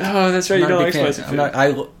don't like... Oh, that's right, you don't like spicy food.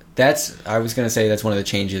 I was going to say that's one of the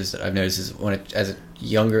changes that I've noticed is as a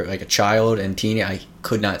younger, like a child and teen, I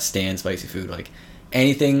could not stand spicy food. Like,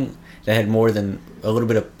 anything that had more than a little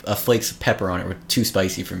bit of flakes of pepper on it were too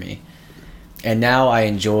spicy for me. And now I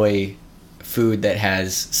enjoy food that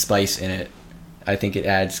has spice in it. I think it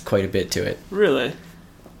adds quite a bit to it. Really?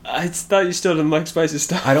 I thought you still didn't like spicy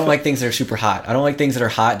stuff. I don't like things that are super hot. I don't like things that are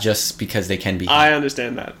hot just because they can be hot. I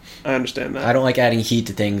understand that. I don't like adding heat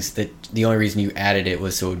to things that the only reason you added it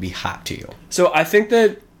was so it would be hot to you. So I think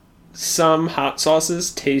that some hot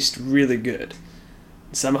sauces taste really good.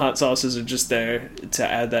 Some hot sauces are just there to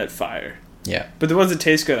add that fire. Yeah. But the ones that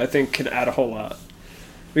taste good, I think, can add a whole lot.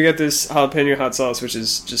 We got this jalapeno hot sauce, which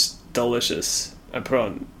is just delicious. I put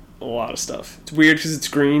on a lot of stuff. It's weird because it's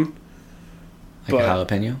green. Like a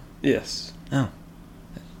jalapeno? Yes. Oh.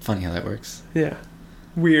 Funny how that works. Yeah.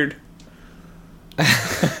 Weird.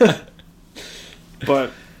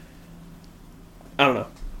 But I don't know.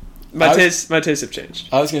 My tastes have changed.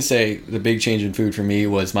 I was going to say the big change in food for me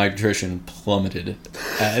was my nutrition plummeted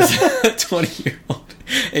as a 20-year-old.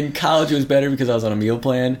 In college it was better because I was on a meal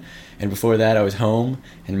plan, and before that I was home,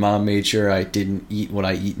 and Mom made sure I didn't eat what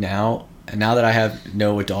I eat now. And now that I have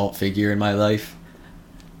no adult figure in my life,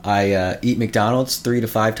 I eat McDonald's 3 to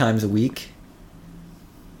 5 times a week.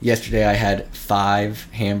 Yesterday I had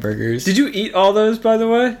 5 hamburgers. Did you eat all those, by the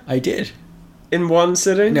way? I did. In one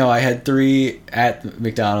sitting? No, I had 3 at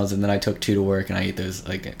McDonald's, and then I took 2 to work, and I ate those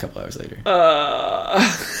like a couple hours later.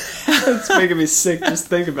 It's making me sick just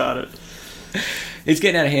think about it. It's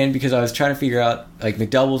getting out of hand because I was trying to figure out, like,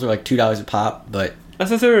 McDoubles are like $2 a pop, but... I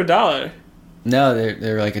thought they were $1. No,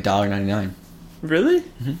 they're like $1.99. Really?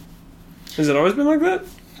 Mm-hmm. Has it always been like that?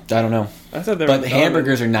 I don't know. I thought they were. But the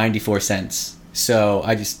hamburgers are 94 cents. So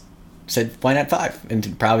I just said, why not 5?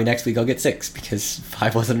 And probably next week I'll get 6 because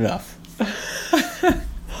 5 wasn't enough.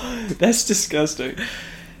 That's disgusting.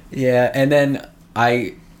 Yeah, and then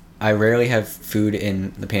I rarely have food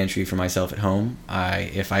in the pantry for myself at home.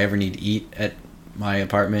 If I ever need to eat at my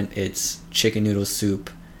apartment, it's chicken noodle soup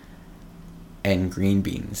and green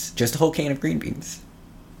beans. Just a whole can of green beans.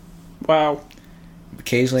 Wow.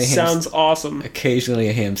 Occasionally sounds awesome. Occasionally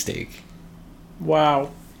a ham steak.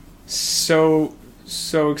 Wow. So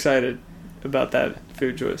excited about that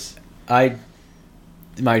food choice.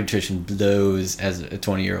 My nutrition blows as a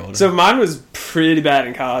 20-year-old. So mine was pretty bad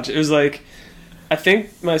in college. It was like I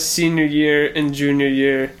think my senior year and junior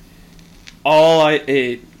year, all I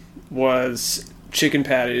ate was chicken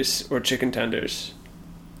patties or chicken tenders.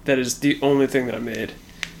 That is the only thing that I made.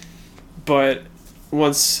 But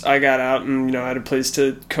once I got out and, you know, I had a place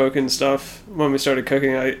to cook and stuff, when we started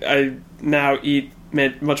cooking, I now eat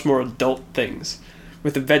much more adult things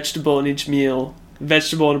with a vegetable in each meal,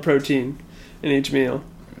 vegetable and a protein in each meal.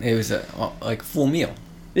 It was a full meal.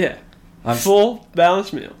 Yeah. Full,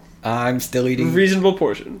 balanced meal. I'm still eating... reasonable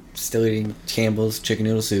portion. Still eating Campbell's chicken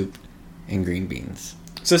noodle soup and green beans.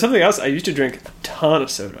 So something else, I used to drink a ton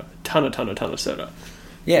of soda. Ton of soda.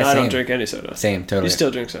 Yeah, now same. I don't drink any soda. Same, totally. You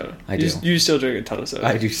still drink soda. I do. You still drink a ton of soda.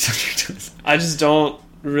 I do still drink a ton of soda. I just don't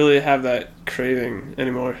really have that craving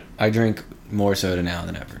anymore. I drink more soda now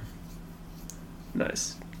than ever.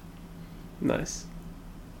 Nice.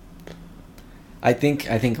 I think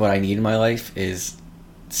what I need in my life is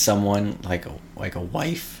someone like a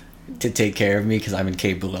wife to take care of me because I'm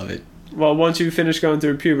incapable of it. Well, once you finish going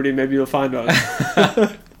through puberty, maybe you'll find one.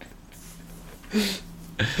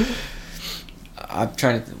 I'm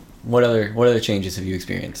trying to... What other changes have you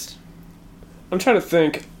experienced? I'm trying to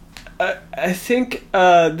think. I think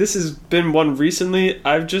this has been one recently.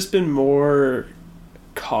 I've just been more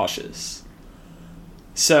cautious.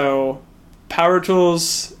 So, power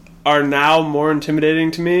tools are now more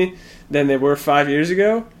intimidating to me than they were 5 years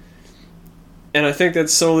ago. And I think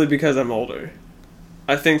that's solely because I'm older.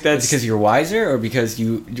 I think that's... because you're wiser, or because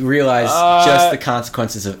you realize just the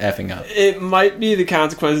consequences of effing up? It might be the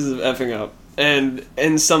consequences of effing up. And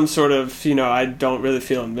in some sort of, you know, I don't really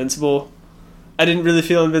feel invincible. I didn't really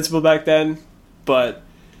feel invincible back then, but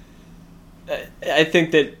I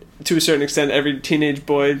think that to a certain extent every teenage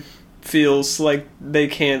boy feels like they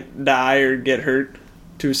can't die or get hurt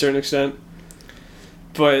to a certain extent.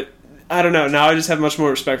 But I don't know, now I just have much more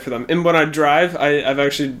respect for them. And when I drive,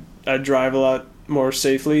 I drive a lot more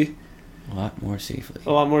safely. A lot more safely.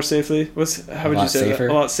 How would you say safer?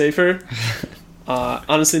 that? A lot safer.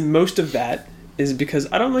 Honestly, most of that is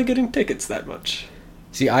because I don't like getting tickets that much.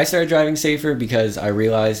 See, I started driving safer because I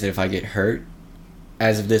realized that if I get hurt,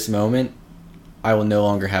 as of this moment, I will no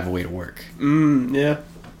longer have a way to work. Yeah.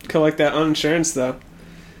 Collect that insurance, though.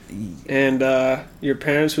 And your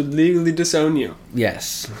parents would legally disown you.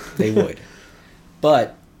 Yes, they would.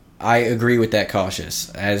 But I agree with that cautious.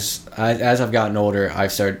 As I've gotten older,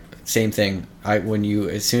 I've started... Same thing.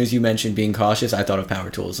 As soon as you mentioned being cautious, I thought of power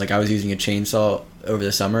tools. Like, I was using a chainsaw over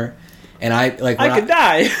the summer, and I could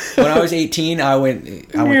die. When I was 18, I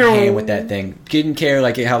went ham with that thing. Didn't care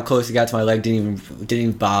like how close it got to my leg. Didn't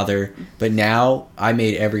even bother. But now I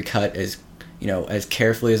made every cut as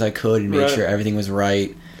carefully as I could and made sure everything was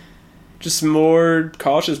right. Just more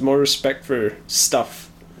cautious, more respect for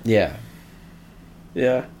stuff. Yeah.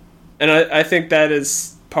 Yeah, and I think that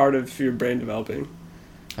is part of your brain developing.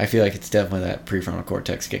 I feel like it's definitely that prefrontal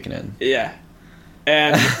cortex kicking in. Yeah.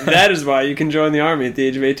 And that is why you can join the army at the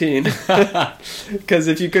age of 18. Because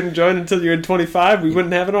if you couldn't join until you were 25, we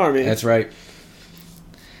wouldn't have an army. That's right.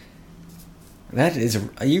 That's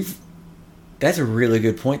a really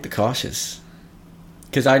good point, the cautious.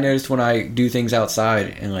 Because I noticed when I do things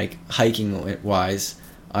outside and like hiking wise,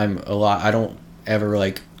 I don't ever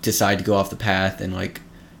like decide to go off the path and like,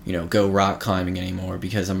 go rock climbing anymore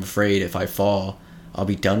because I'm afraid if I fall, I'll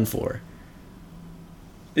be done for.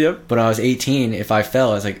 Yep. But when I was 18, if I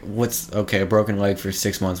fell, I was like, a broken leg for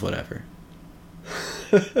 6 months, whatever.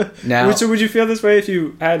 Now, so would you feel this way if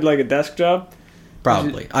you had like a desk job?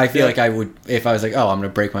 Probably. I feel like I would, if I was like, I'm going to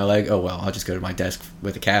break my leg, I'll just go to my desk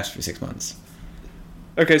with a cast for 6 months.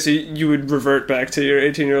 Okay, so you would revert back to your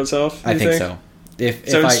 18-year-old self? I think so.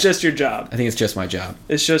 It's just your job. I think it's just my job.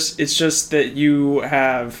 It's just that you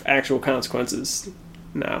have actual consequences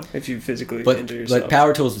now if you physically injure yourself. But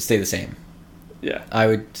power tools would stay the same. Yeah. I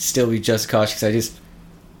would still be just cautious because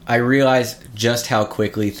I realize just how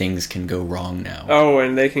quickly things can go wrong now. Oh,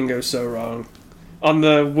 and they can go so wrong. On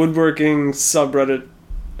the woodworking subreddit,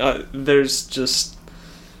 there's just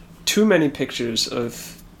too many pictures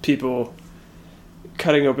of people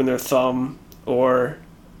cutting open their thumb, or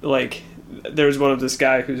like there's one of this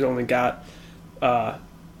guy who's only got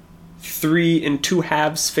 3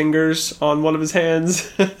 2/2 fingers on one of his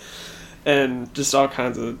hands. And just all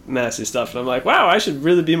kinds of nasty stuff. And I'm like, wow, I should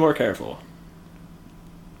really be more careful.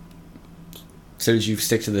 So did you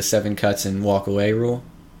stick to the 7 cuts and walk away rule?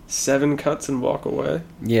 7 cuts and walk away?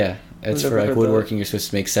 Yeah. It's for like woodworking. You're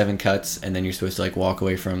supposed to make 7 cuts and then you're supposed to like walk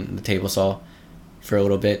away from the table saw for a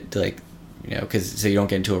little bit to like, so you don't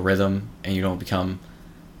get into a rhythm and you don't become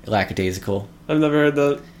lackadaisical. I've never heard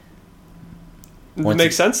that. It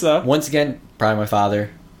makes sense though. Once again, probably my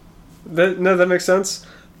father. That makes sense.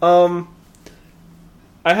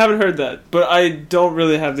 I haven't heard that, but I don't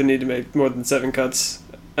really have the need to make more than 7 cuts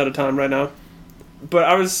at a time right now. But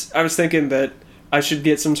I was thinking that I should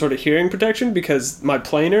get some sort of hearing protection because my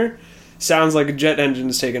planer sounds like a jet engine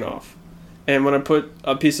is taking off. And when I put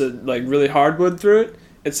a piece of like really hardwood through it,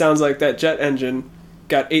 it sounds like that jet engine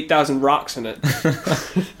got 8,000 rocks in it.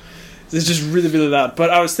 It's just really, really loud. But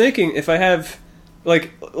I was thinking if I have,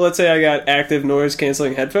 like, let's say I got active noise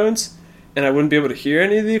canceling headphones and I wouldn't be able to hear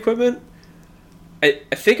any of the equipment, I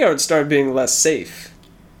think I would start being less safe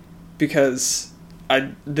because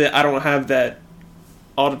I don't have that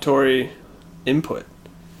auditory input.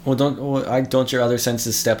 Well, don't your other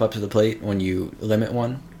senses step up to the plate when you limit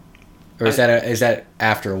one? Or is that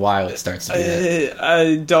after a while it starts to do that?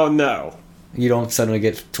 I don't know. You don't suddenly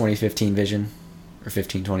get 2015 vision or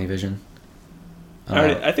 1520 vision?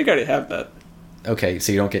 I think I already have that. Okay,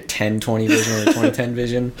 so you don't get 1020 vision or 2010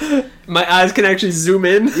 vision? My eyes can actually zoom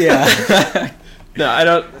in? Yeah. No, I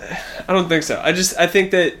don't think so. I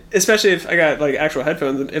think that, especially if I got like actual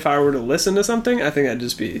headphones, if I were to listen to something, I think I'd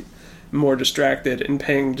just be more distracted and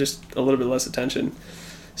paying just a little bit less attention.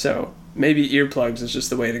 So maybe earplugs is just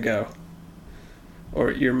the way to go.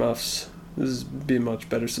 Or earmuffs. This would be a much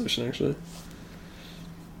better solution, actually.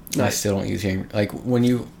 I still don't use hearing. Like when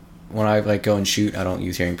I like go and shoot, I don't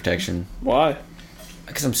use hearing protection. Why?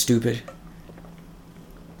 Because I'm stupid.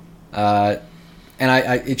 And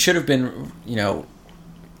I it should have been,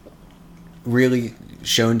 really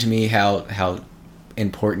shown to me how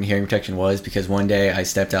important hearing protection was, because one day I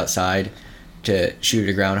stepped outside to shoot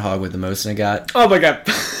a groundhog with the Mosin I got. Oh my god.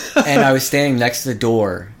 And I was standing next to the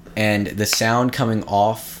door, and the sound coming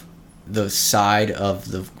off the side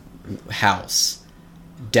of the house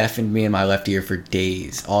deafened me in my left ear for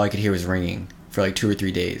days. All I could hear was ringing for like 2 or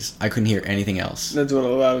 3 days. I couldn't hear anything else. That's one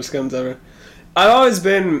of the loudest guns ever. I've always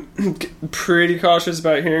been pretty cautious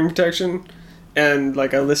about hearing protection, and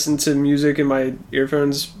like I listen to music in my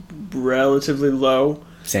earphones relatively low.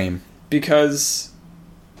 Same. Because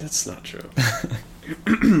that's not true.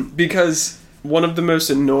 Because one of the most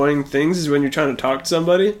annoying things is when you're trying to talk to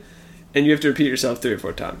somebody and you have to repeat yourself 3 or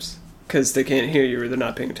 4 times because they can't hear you or they're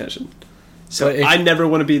not paying attention. So I never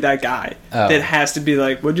want to be that guy that has to be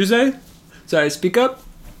like, "What'd you say? Sorry, speak up.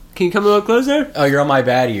 Can you come a little closer?" Oh, you're on my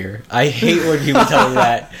bad ear. I hate when people tell me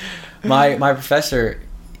that. My professor,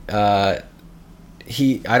 I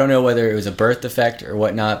don't know whether it was a birth defect or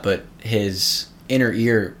whatnot, but his inner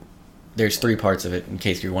ear, there's 3 parts of it, in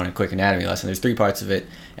case you want a quick anatomy lesson. There's 3 parts of it,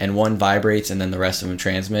 and one vibrates and then the rest of them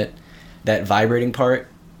transmit. That vibrating part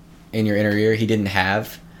in your inner ear, he didn't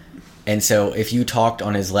have. And so if you talked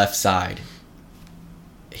on his left side,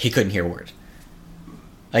 he couldn't hear a word.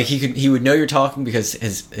 Like he would know you're talking because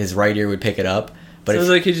his right ear would pick it up. But sounds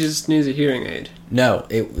like he just needs a hearing aid. No,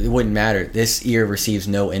 it wouldn't matter. This ear receives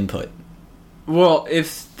no input. Well,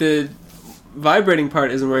 if the vibrating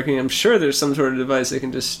part isn't working, I'm sure there's some sort of device that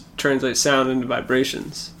can just translate sound into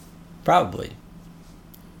vibrations. Probably.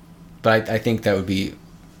 But I think that would be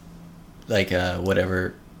like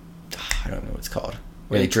whatever, I don't know what it's called.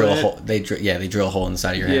 Where they drill a hole. They drill a hole in the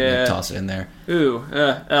side of your head and toss it in there. Ooh.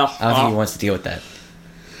 I don't think he wants to deal with that.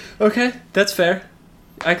 Okay, that's fair.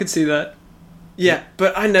 I could see that. Yeah,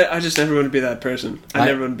 but I just never want to be that person. I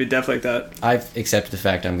never want to be deaf like that. I've accepted the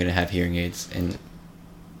fact I'm going to have hearing aids in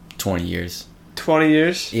 20 years. 20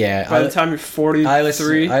 years? Yeah. By the time you're 43? I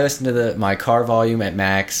listen to my car volume at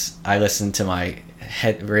max. I listen to my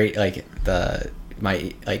head rate,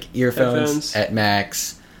 my earphones at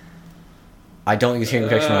max. I don't use hearing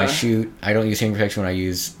protection when I shoot. I don't use hearing protection when I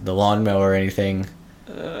use the lawnmower or anything.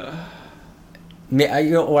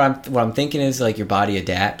 What I'm thinking is like your body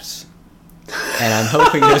adapts, and I'm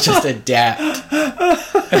hoping it'll just adapt.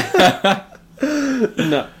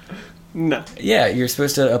 No. Yeah, you're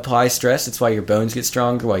supposed to apply stress. That's why your bones get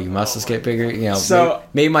stronger, why your muscles get bigger. So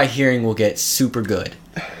maybe my hearing will get super good.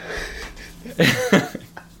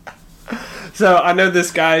 So I know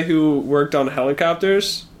this guy who worked on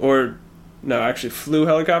helicopters, flew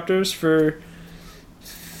helicopters for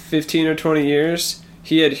 15 or 20 years.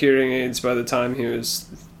 He had hearing aids by the time he was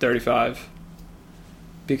 35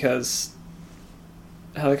 because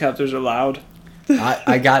helicopters are loud.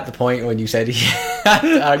 I got the point when you said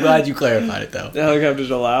I'm glad you clarified it, though. The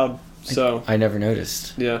helicopters are loud, so... I never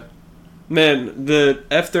noticed. Yeah. Man, the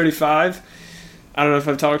F-35, I don't know if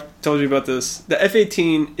I've told you about this. The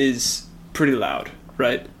F-18 is pretty loud,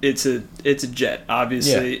 right? It's a jet,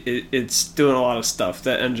 obviously. Yeah. It's doing a lot of stuff.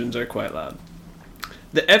 The engines are quite loud.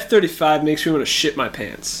 The F-35 makes me want to shit my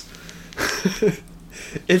pants.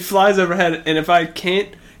 It flies overhead, and if I can't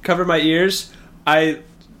cover my ears, I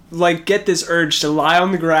like get this urge to lie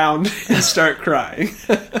on the ground and start crying.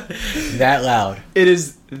 That loud. It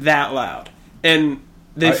is that loud. And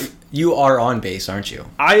you are on base, aren't you?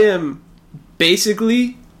 I am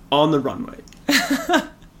basically on the runway.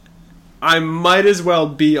 I might as well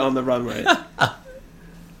be on the runway.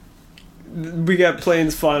 We got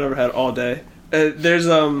planes flying overhead all day. There's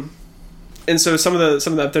and so some of the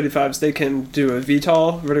F-35s, they can do a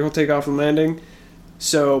VTOL, vertical takeoff and landing.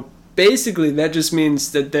 So basically that just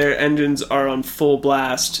means that their engines are on full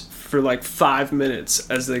blast for like 5 minutes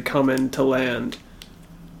as they come in to land,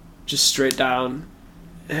 just straight down.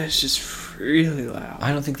 And it's just really loud.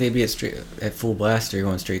 I don't think they'd be at full blast or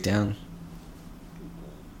going straight down.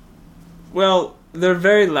 Well, they're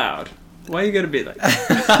very loud. Why you gotta be like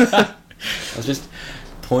that? I was just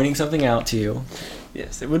pointing something out to you.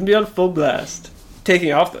 Yes, they wouldn't be on full blast.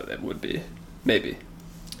 Taking off, though, that would be. Maybe.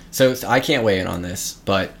 So I can't weigh in on this,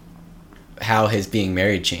 but how has being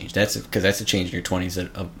married changed? Because that's a change in your 20s that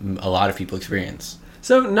a lot of people experience.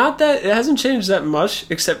 So not that it hasn't changed that much,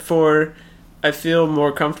 except for I feel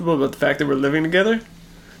more comfortable about the fact that we're living together,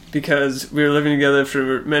 because we were living together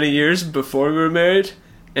for many years before we were married,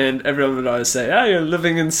 and everyone would always say, "Oh, you're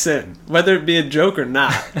living in sin," whether it be a joke or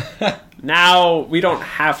not. Now we don't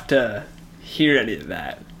have to hear any of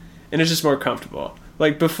that, and it's just more comfortable.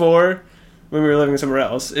 Like before, when we were living somewhere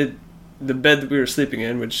else, the bed that we were sleeping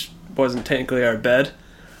in, which wasn't technically our bed,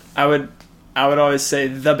 I would always say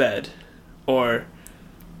the bed, or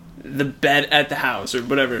the bed at the house, or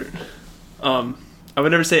whatever. I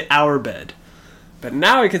would never say our bed, but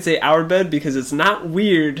now I can say our bed because it's not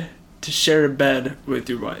weird to share a bed with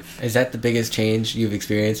your wife. Is that the biggest change you've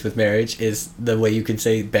experienced with marriage? Is the way you can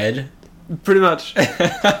say bed? Pretty much.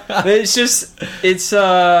 It's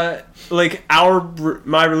like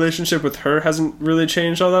my relationship with her hasn't really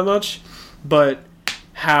changed all that much, but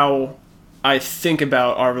how I think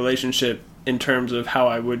about our relationship in terms of how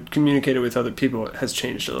I would communicate it with other people has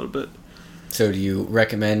changed a little bit. So do you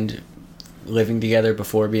recommend living together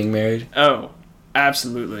before being married? Oh,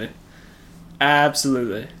 absolutely.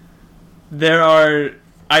 Absolutely. I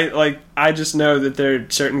just know that there are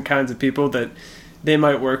certain kinds of people that they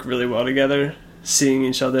might work really well together, seeing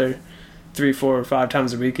each other 3, 4, or 5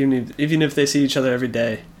 times a week, even if they see each other every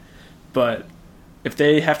day. But if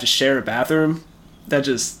they have to share a bathroom, that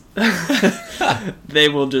just they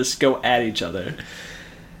will just go at each other.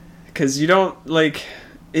 Because you don't, like,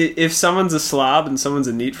 if someone's a slob and someone's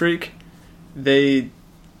a neat freak, they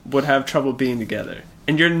would have trouble being together.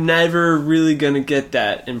 And you're never really going to get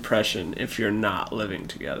that impression if you're not living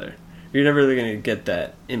together. You're never really going to get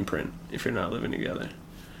that imprint if you're not living together.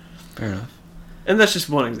 Fair enough. And that's just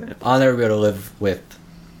one example. I'll never be able to live with...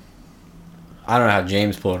 I don't know how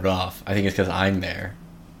James pulled it off. I think it's because I'm there.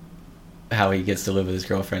 How he gets to live with his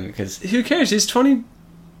girlfriend. Because who cares? He's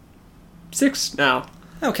 26 now.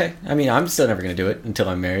 Okay. I mean, I'm still never going to do it until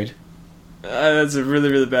I'm married. That's a really,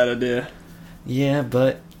 really bad idea. Yeah,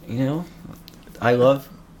 but, I love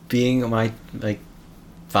being my,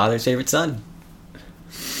 father's favorite son.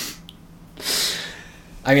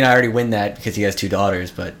 I mean, I already win that because he has 2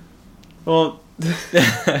 daughters, but... Well,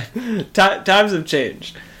 times have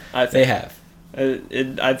changed. I think. They have.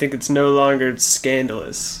 I think it's no longer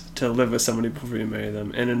scandalous to live with somebody before you marry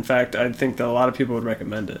them. And in fact, I think that a lot of people would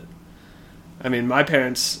recommend it. I mean, my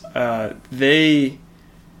parents, they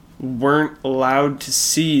weren't allowed to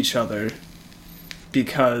see each other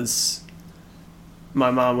because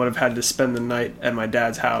my mom would have had to spend the night at my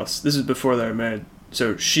dad's house. This is before they were married.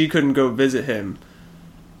 So she couldn't go visit him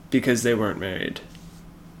because they weren't married.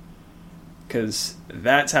 Because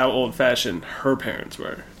that's how old-fashioned her parents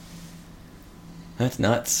were. That's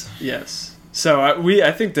nuts. Yes. So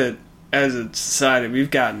I think that as a society,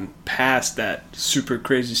 we've gotten past that super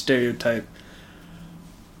crazy stereotype.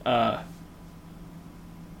 And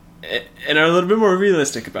are a little bit more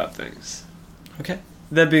realistic about things. Okay.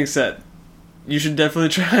 That being said, you should definitely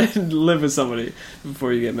try and live with somebody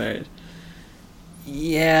before you get married.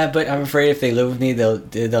 Yeah, but I'm afraid if they live with me,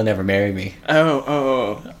 they'll never marry me.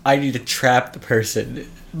 Oh. I need to trap the person.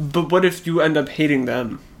 But what if you end up hating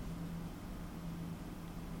them?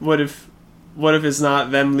 What if it's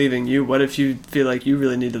not them leaving you? What if you feel like you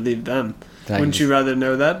really need to leave them? Wouldn't you rather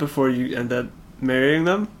know that before you end up marrying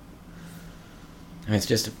them? I mean, it's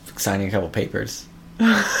just signing a couple papers.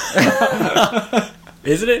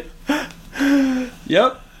 Isn't it?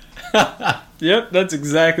 Yep. Yep, that's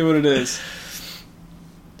exactly what it is.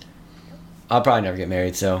 I'll probably never get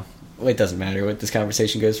married, so it doesn't matter what this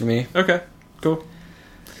conversation goes for me. Okay, cool.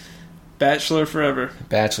 Bachelor forever.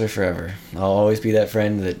 Bachelor forever. I'll always be that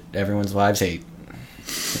friend that everyone's wives hate.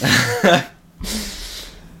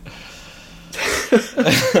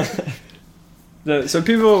 So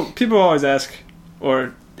people always ask,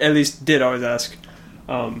 or at least did always ask.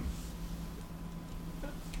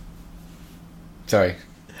 Sorry,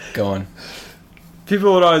 go on.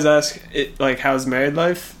 People would always ask, like, how's married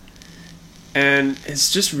life? And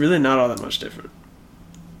it's just really not all that much different.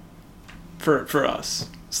 For us,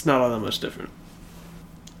 it's not all that much different.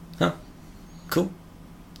 Huh. Cool.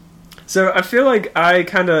 So I feel like I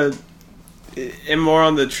kind of am more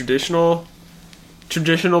on the traditional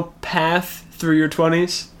path through your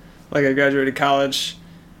 20s. Like, I graduated college,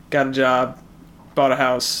 got a job, bought a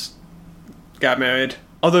house, got married.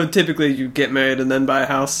 Although typically you get married and then buy a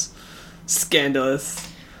house. Scandalous.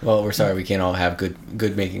 Well, we're sorry we can't all have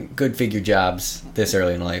good figure jobs this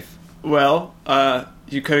early in life. Well,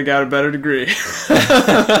 you could have got a better degree.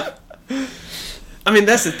 I mean,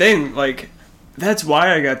 that's the thing. Like, that's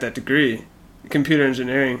why I got that degree, computer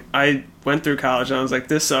engineering. I went through college and I was like,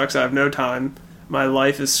 this sucks. I have no time. My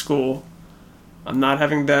life is school. I'm not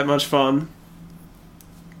having that much fun.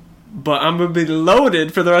 But I'm going to be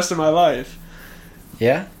loaded for the rest of my life.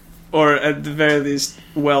 Yeah? Or at the very least,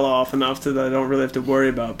 well off enough that I don't really have to worry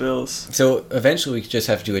about bills. So eventually we just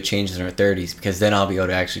have to do a change in our 30s, because then I'll be able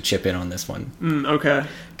to actually chip in on this one. Okay.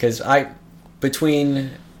 Because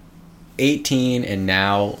between 18 and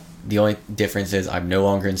now, the only difference is I'm no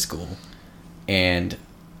longer in school, and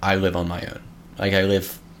I live on my own. Like, I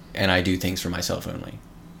live and I do things for myself only.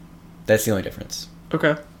 That's the only difference.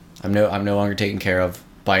 Okay. I'm no longer taken care of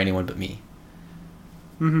by anyone but me.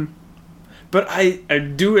 Mm-hmm. But I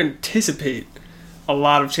do anticipate a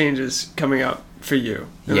lot of changes coming up for you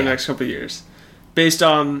in the next couple of years, based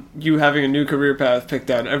on you having a new career path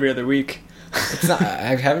picked out every other week. It's not.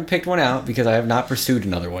 I haven't picked one out because I have not pursued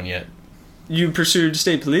another one yet. You pursued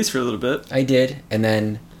state police for a little bit. I did, and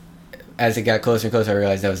then as it got closer and closer, I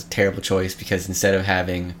realized that was a terrible choice, because instead of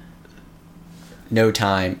having no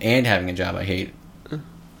time and having a job I hate,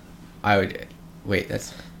 I would wait.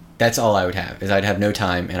 That's all I would have, is I'd have no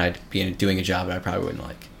time and I'd be doing a job that I probably wouldn't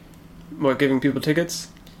like. What, giving people tickets?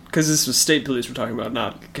 Because this was state police we're talking about,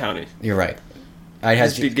 not county. You're right. I'd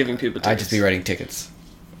just be giving people tickets. I'd just be writing tickets,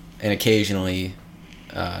 and occasionally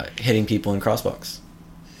hitting people in crosswalks.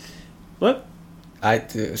 What?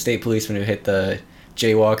 The state policeman who hit the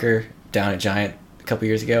jaywalker down at Giant a couple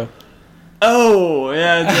years ago. Oh,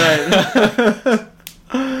 yeah, that's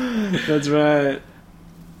right. That's right.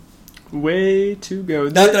 Way to go.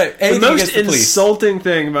 The most insulting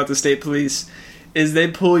thing about the state police is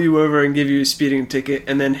they pull you over and give you a speeding ticket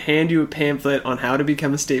and then hand you a pamphlet on how to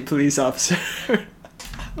become a state police officer.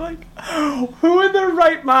 Like, who in their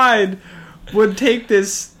right mind would take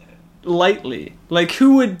this lightly? Like,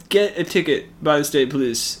 who would get a ticket by the state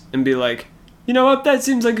police and be like, you know what, that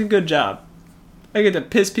seems like a good job. I get to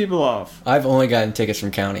piss people off. I've only gotten tickets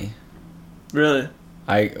from county. Really?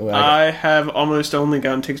 I have almost only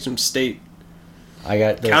gotten tickets from state.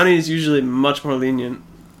 County is usually much more lenient.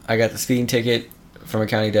 I got the speeding ticket from a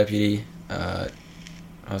county deputy. I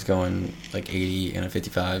was going like 80 and a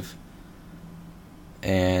 55.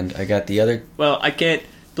 And I got the other... Well, I can't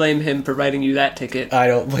blame him for writing you that ticket. I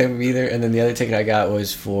don't blame him either. And then the other ticket I got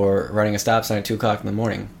was for running a stop sign at 2 o'clock in the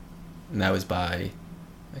morning. And that was by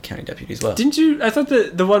a county deputy as well. Didn't you... I thought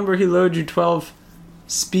the one where he loaded you 12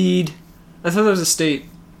 speed... I thought that was a state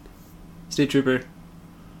trooper.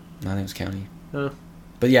 No, I think it was county. Oh.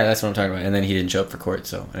 But yeah, that's what I'm talking about. And then he didn't show up for court,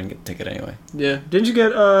 so I didn't get the ticket anyway. Yeah. Didn't you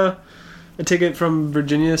get a ticket from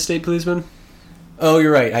Virginia State Policeman? Oh,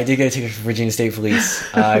 you're right. I did get a ticket from Virginia State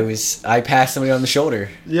Police. I passed somebody on the shoulder.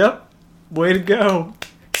 Yep. Way to go.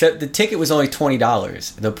 Except the ticket was only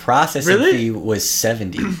 $20. The processing fee was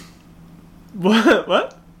 $70.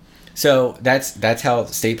 What? So that's how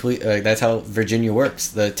state police. That's how Virginia works.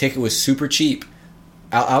 The ticket was super cheap.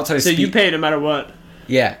 Outside of so you pay no matter what.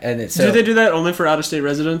 Yeah, and do they do that only for out-of-state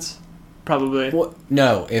residents? Probably. Well,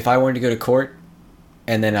 no, if I wanted to go to court,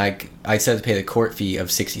 and then I still had to pay the court fee of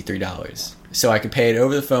 $63. So I could pay it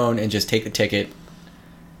over the phone and just take the ticket,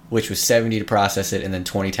 which was $70 to process it, and then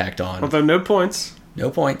 $20 tacked on. Although no points. No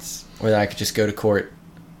points. Or then I could just go to court,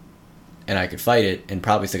 and I could fight it, and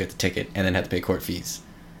probably still get the ticket, and then have to pay court fees,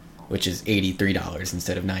 which is $83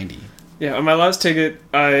 instead of $90. Yeah, on my last ticket,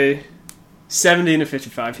 70 and a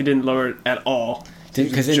 55. He didn't lower it at all.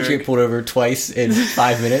 Because didn't you get pulled over twice in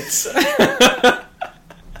 5 minutes?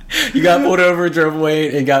 You got pulled over, drove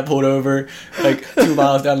away, and got pulled over like 2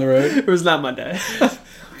 miles down the road. It was not my day.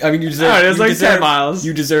 I mean, you deserved. Right, it was like 10 miles.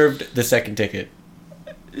 You deserved the second ticket.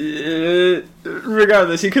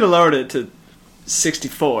 Regardless, he could have lowered it to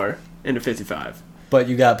 64 and a 55. But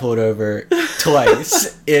you got pulled over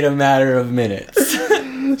twice in a matter of minutes.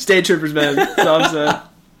 State troopers, man. That's all I'm saying.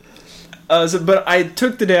 But I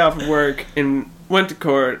took the day off of work and went to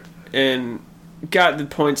court and got the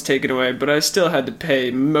points taken away, but I still had to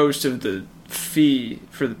pay most of the fee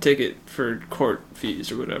for the ticket for court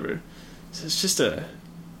fees or whatever. So it's just a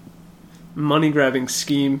money-grabbing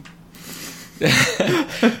scheme.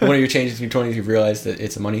 One of your changes in your 20s, you've realized that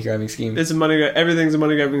it's a money-grabbing scheme? Everything's a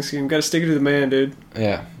money-grabbing scheme. Gotta stick it to the man, dude.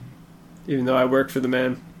 Yeah. Even though I work for the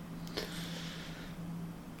man.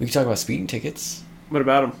 We can talk about speeding tickets. What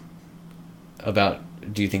about them?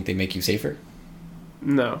 Do you think they make you safer?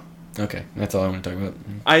 No. Okay, that's all I want to talk about.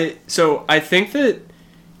 I think that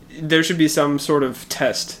there should be some sort of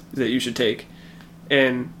test that you should take.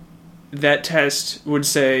 And that test would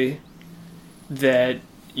say that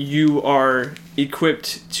you are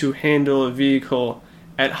equipped to handle a vehicle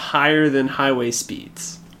at higher than highway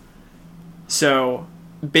speeds. So,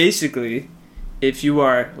 basically, if you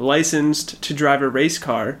are licensed to drive a race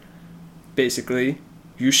car, basically,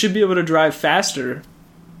 you should be able to drive faster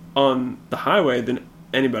on the highway than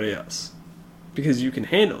anybody else. Because you can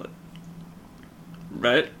handle it.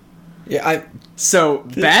 Right? Yeah, So,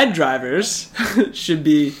 bad drivers should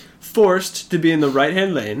be forced to be in the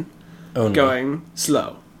right-hand lane, going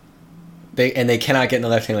slow. They cannot get in the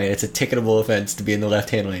left-hand lane. It's a ticketable offense to be in the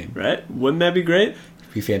left-hand lane. Right? Wouldn't that be great?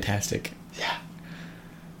 It'd be fantastic. Yeah.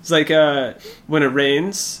 It's like when it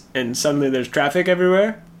rains and suddenly there's traffic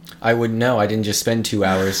everywhere. I wouldn't know. I didn't just spend 2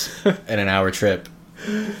 hours and an hour trip.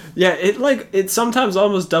 Yeah, it sometimes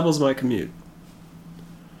almost doubles my commute.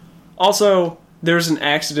 Also, there was an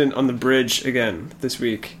accident on the bridge again this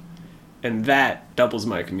week, and that doubles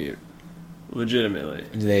my commute. Legitimately.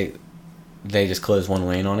 They just close one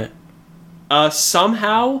lane on it?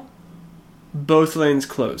 Somehow, both lanes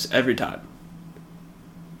close every time.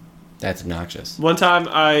 That's obnoxious. One time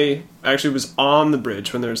I actually was on the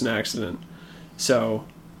bridge when there was an accident, so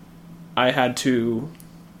I had to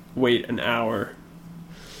wait an hour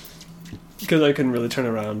because I couldn't really turn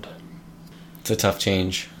around. It's a tough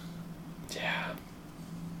change. Yeah.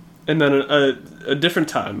 And then a different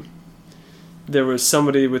time, there was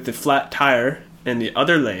somebody with the flat tire in the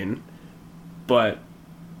other lane, but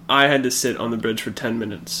I had to sit on the bridge for 10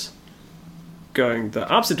 minutes going the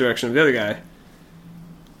opposite direction of the other guy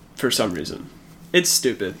for some reason. It's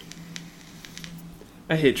stupid.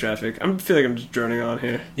 I hate traffic. I feel like I'm just droning on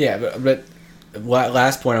here. Yeah, but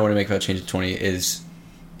last point I want to make about Change of 20 is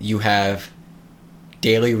you have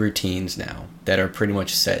daily routines now that are pretty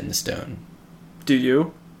much set in stone. Do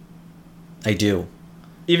you? I do.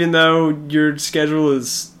 Even though your schedule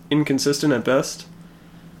is inconsistent at best?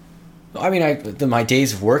 I mean, my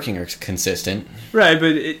days of working are consistent. Right,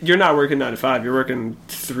 but you're not working 9 to 5. You're working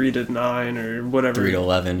 3 to 9 or whatever. 3 to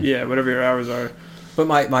 11. Yeah, whatever your hours are. But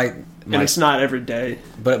and it's not every day.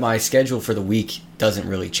 But my schedule for the week doesn't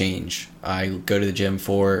really change. I go to the gym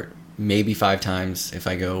 4, maybe 5 times if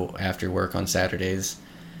I go after work on Saturdays.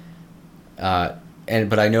 But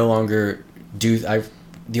I no longer do.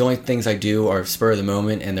 The only things I do are spur of the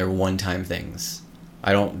moment, and they're one-time things.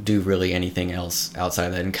 I don't do really anything else outside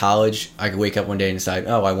of that. In college, I could wake up one day and decide,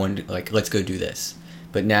 let's go do this.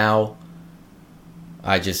 But now,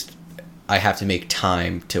 I have to make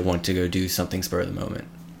time to want to go do something spur of the moment.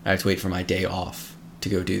 I have to wait for my day off to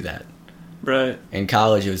go do that. Right. In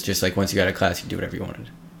college, it was just like once you got out of class, you could do whatever you wanted.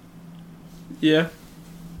 Yeah.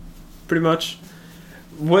 Pretty much.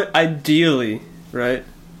 Ideally, right?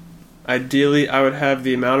 Ideally, I would have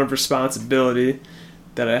the amount of responsibility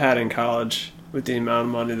that I had in college with the amount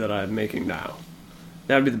of money that I'm making now.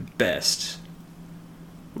 That would be the best.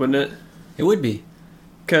 Wouldn't it? It would be.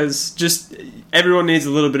 Because just everyone needs a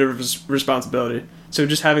little bit of responsibility. So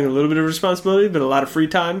just having a little bit of responsibility, but a lot of free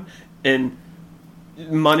time and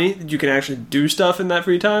money, you can actually do stuff in that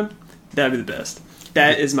free time, that'd be the best.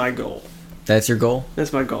 That is my goal. That's your goal?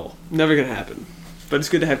 That's my goal. Never going to happen. But it's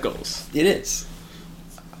good to have goals. It is.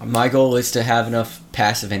 My goal is to have enough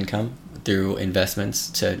passive income through investments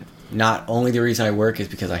to... Not only the reason I work is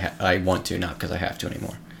because I want to, not because I have to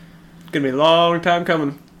anymore. It's going to be a long time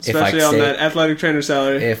coming. Especially on that athletic trainer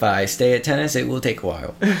salary. If I stay at tennis, it will take a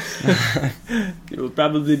while. You will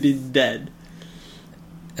probably be dead.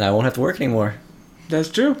 And I won't have to work anymore. That's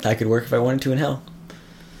true. I could work if I wanted to in hell.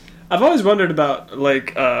 I've always wondered about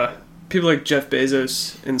people like Jeff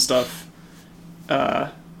Bezos and stuff. I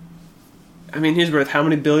mean, he's worth how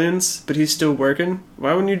many billions, but he's still working?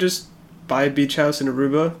 Why wouldn't you just buy a beach house in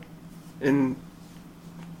Aruba and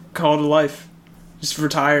call it a life? Just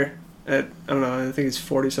retire at, I don't know, I think he's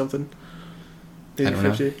 40-something. Maybe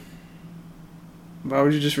 50. Know. Why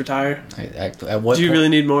would you just retire? Do you really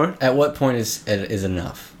need more? At what point is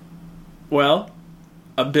enough? Well,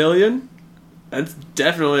 $1 billion? That's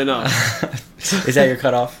definitely enough. Is that your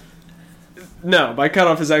cutoff? No, my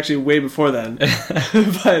cutoff is actually way before then. But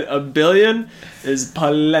 $1 billion is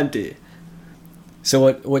plenty.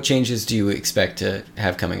 So what changes do you expect to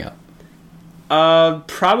have coming up?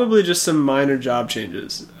 Probably just some minor job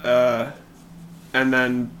changes. And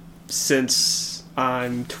then since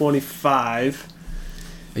I'm 25...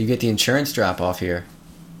 You get the insurance drop off here.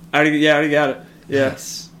 I already got it. Yeah.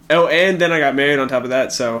 Nice. Oh, and then I got married on top of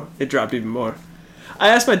that, so it dropped even more. I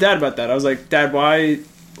asked my dad about that. I was like, Dad, why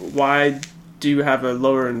do you have a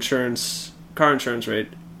lower car insurance rate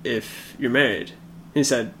if you're married? He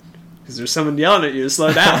said, because there's someone yelling at you to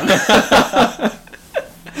slow down.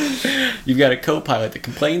 You've got a co-pilot that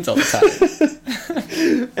complains all the time.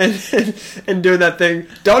 and doing that thing,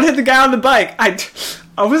 don't hit the guy on the bike.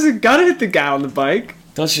 I wasn't gonna hit the guy on the bike.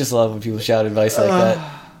 Don't you just love when people shout advice like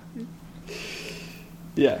that?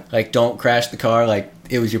 Yeah. Like, don't crash the car, like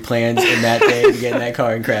it was your plans in that day to get in that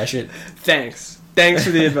car and crash it. Thanks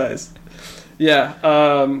for the advice. Yeah.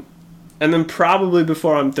 And then probably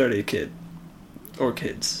before I'm 30, a kid. Or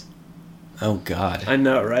kids. Oh, God. I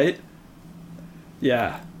know, right?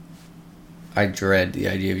 Yeah. I dread the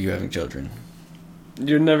idea of you having children.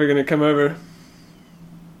 You're never going to come over.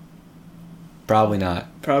 Probably not.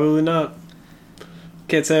 Probably not.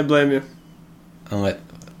 Can't say I blame you.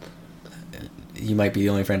 You might be the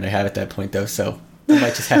only friend I have at that point, though, so I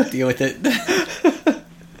might just have to deal with it.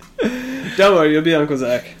 Don't worry, you'll be Uncle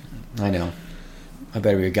Zach. I know. I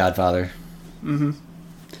better be a godfather. Mm-hmm.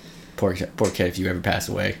 Poor kid if you ever pass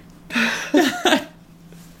away.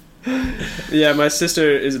 Yeah, my sister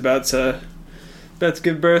is about to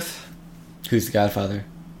give birth. Who's the godfather?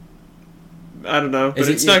 I don't know, but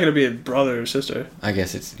it's not going to be a brother or sister. I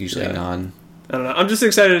guess it's usually non. I don't know. I'm just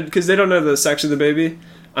excited because they don't know the sex of the baby.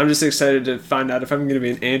 I'm just excited to find out if I'm going to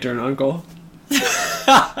be an aunt or an uncle.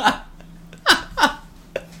 How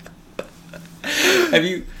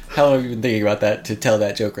long have you been thinking about that to tell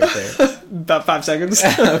that joke right there? About 5 seconds.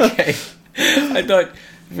 Okay. I thought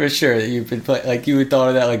for sure that you've been you had thought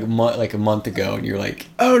of that like a month ago, and you're like,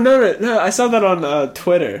 oh no! I saw that on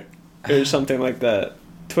Twitter or something like that,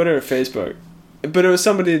 Twitter or Facebook, but it was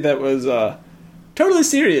somebody that was totally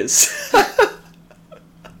serious.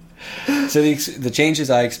 So the changes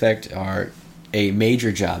I expect are a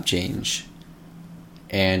major job change,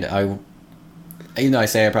 and even though I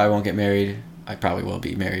say I probably won't get married, I probably will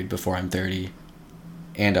be married before I'm 30,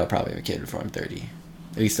 and I'll probably have a kid before I'm 30.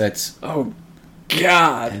 At least that's... Oh,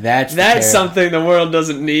 God. That's something the world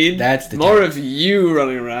doesn't need. That's the more of you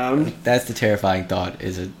running around. That's the terrifying thought,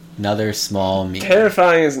 is another small me.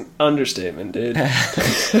 Terrifying is an understatement, dude.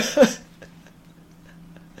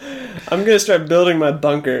 I'm going to start building my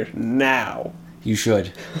bunker now. You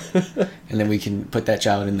should. And then we can put that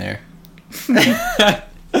child in there.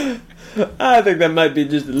 I think that might be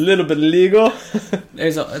just a little bit illegal.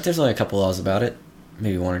 There's only a couple laws about it.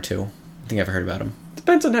 Maybe one or two. I think I've heard about them.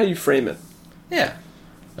 Depends on how you frame it. Yeah.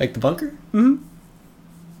 Like the bunker? Mm-hmm.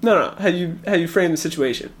 No. How you frame the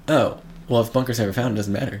situation. Oh. Well, if bunker's never found, it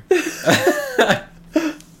doesn't matter.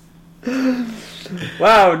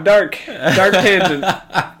 Wow, dark tangent.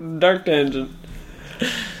 Dark tangent.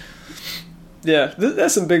 Yeah,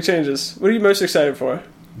 that's some big changes. What are you most excited for?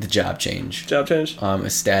 The job change. Job change? I'm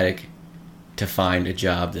ecstatic to find a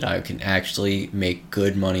job that I can actually make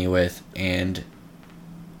good money with and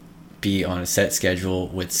be on a set schedule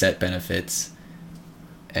with set benefits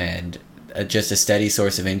and just a steady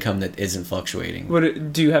source of income that isn't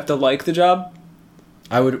fluctuating. Do you have to like the job?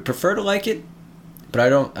 I would prefer to like it, but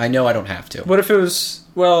I know I don't have to. What if it was...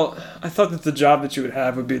 Well, I thought that the job that you would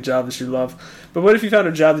have would be a job that you love. But what if you found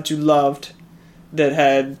a job that you loved that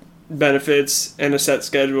had benefits and a set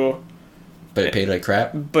schedule, but it paid like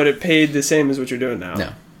crap? But it paid the same as what you're doing now?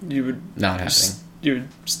 No. You would... Not happening. You would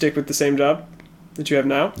stick with the same job that you have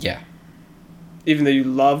now? Yeah. Even though you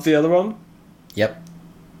love the other one? Yep.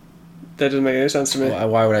 That doesn't make any sense to me.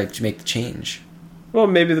 Why would I make the change? Well,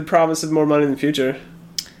 maybe the promise of more money in the future.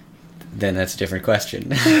 Then that's a different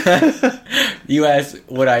question. You asked,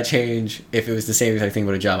 would I change if it was the same exact thing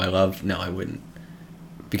but a job I loved? No, I wouldn't.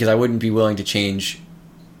 Because I wouldn't be willing to change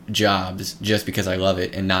jobs just because I love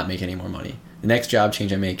it and not make any more money. The next job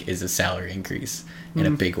change I make is a salary increase, and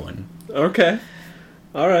a big one. Okay.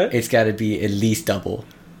 All right. It's got to be at least double.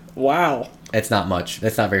 Wow. That's not much.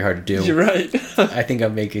 That's not very hard to do. You're right. I think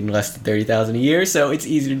I'm making less than $30,000 a year, so it's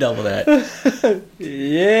easy to double that.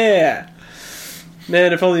 Yeah.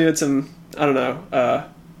 Man, if only you had some, I don't know,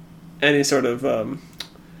 any sort of,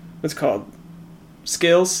 what's it called?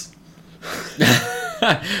 Skills?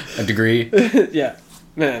 A degree? Yeah.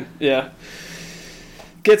 Man, yeah.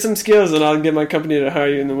 Get some skills and I'll get my company to hire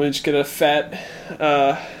you, and then we just get a fat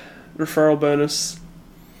referral bonus.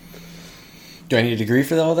 Do I need a degree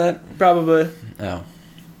for all that? Probably. Oh.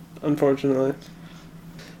 Unfortunately.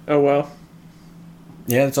 Oh, well.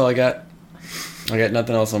 Yeah, that's all I got. I got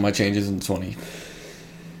nothing else on my changes in 20.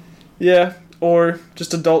 Yeah, or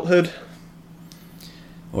just adulthood.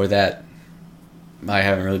 Or that. I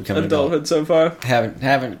haven't really become an Adulthood adult. so far.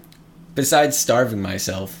 Haven't. Besides starving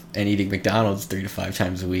myself and eating McDonald's 3 to 5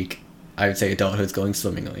 times a week, I would say adulthood's going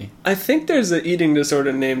swimmingly. I think there's an eating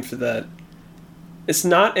disorder named for that. It's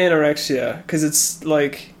not anorexia, because it's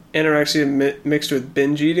like anorexia mixed with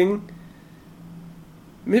binge eating.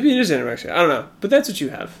 Maybe it is anorexia. I don't know. But that's what you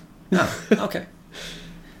have. Oh, okay.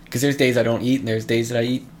 Because there's days I don't eat, and there's days that I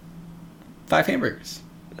eat 5 hamburgers.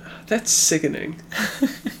 That's sickening.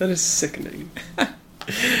 That is sickening.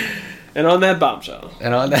 And on that bombshell.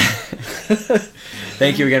 And on that,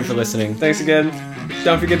 thank you again for listening. Thanks again.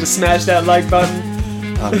 Don't forget to smash that like button.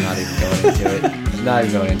 I'm not even going into it. Not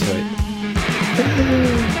even going into it.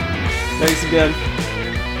 Thanks again.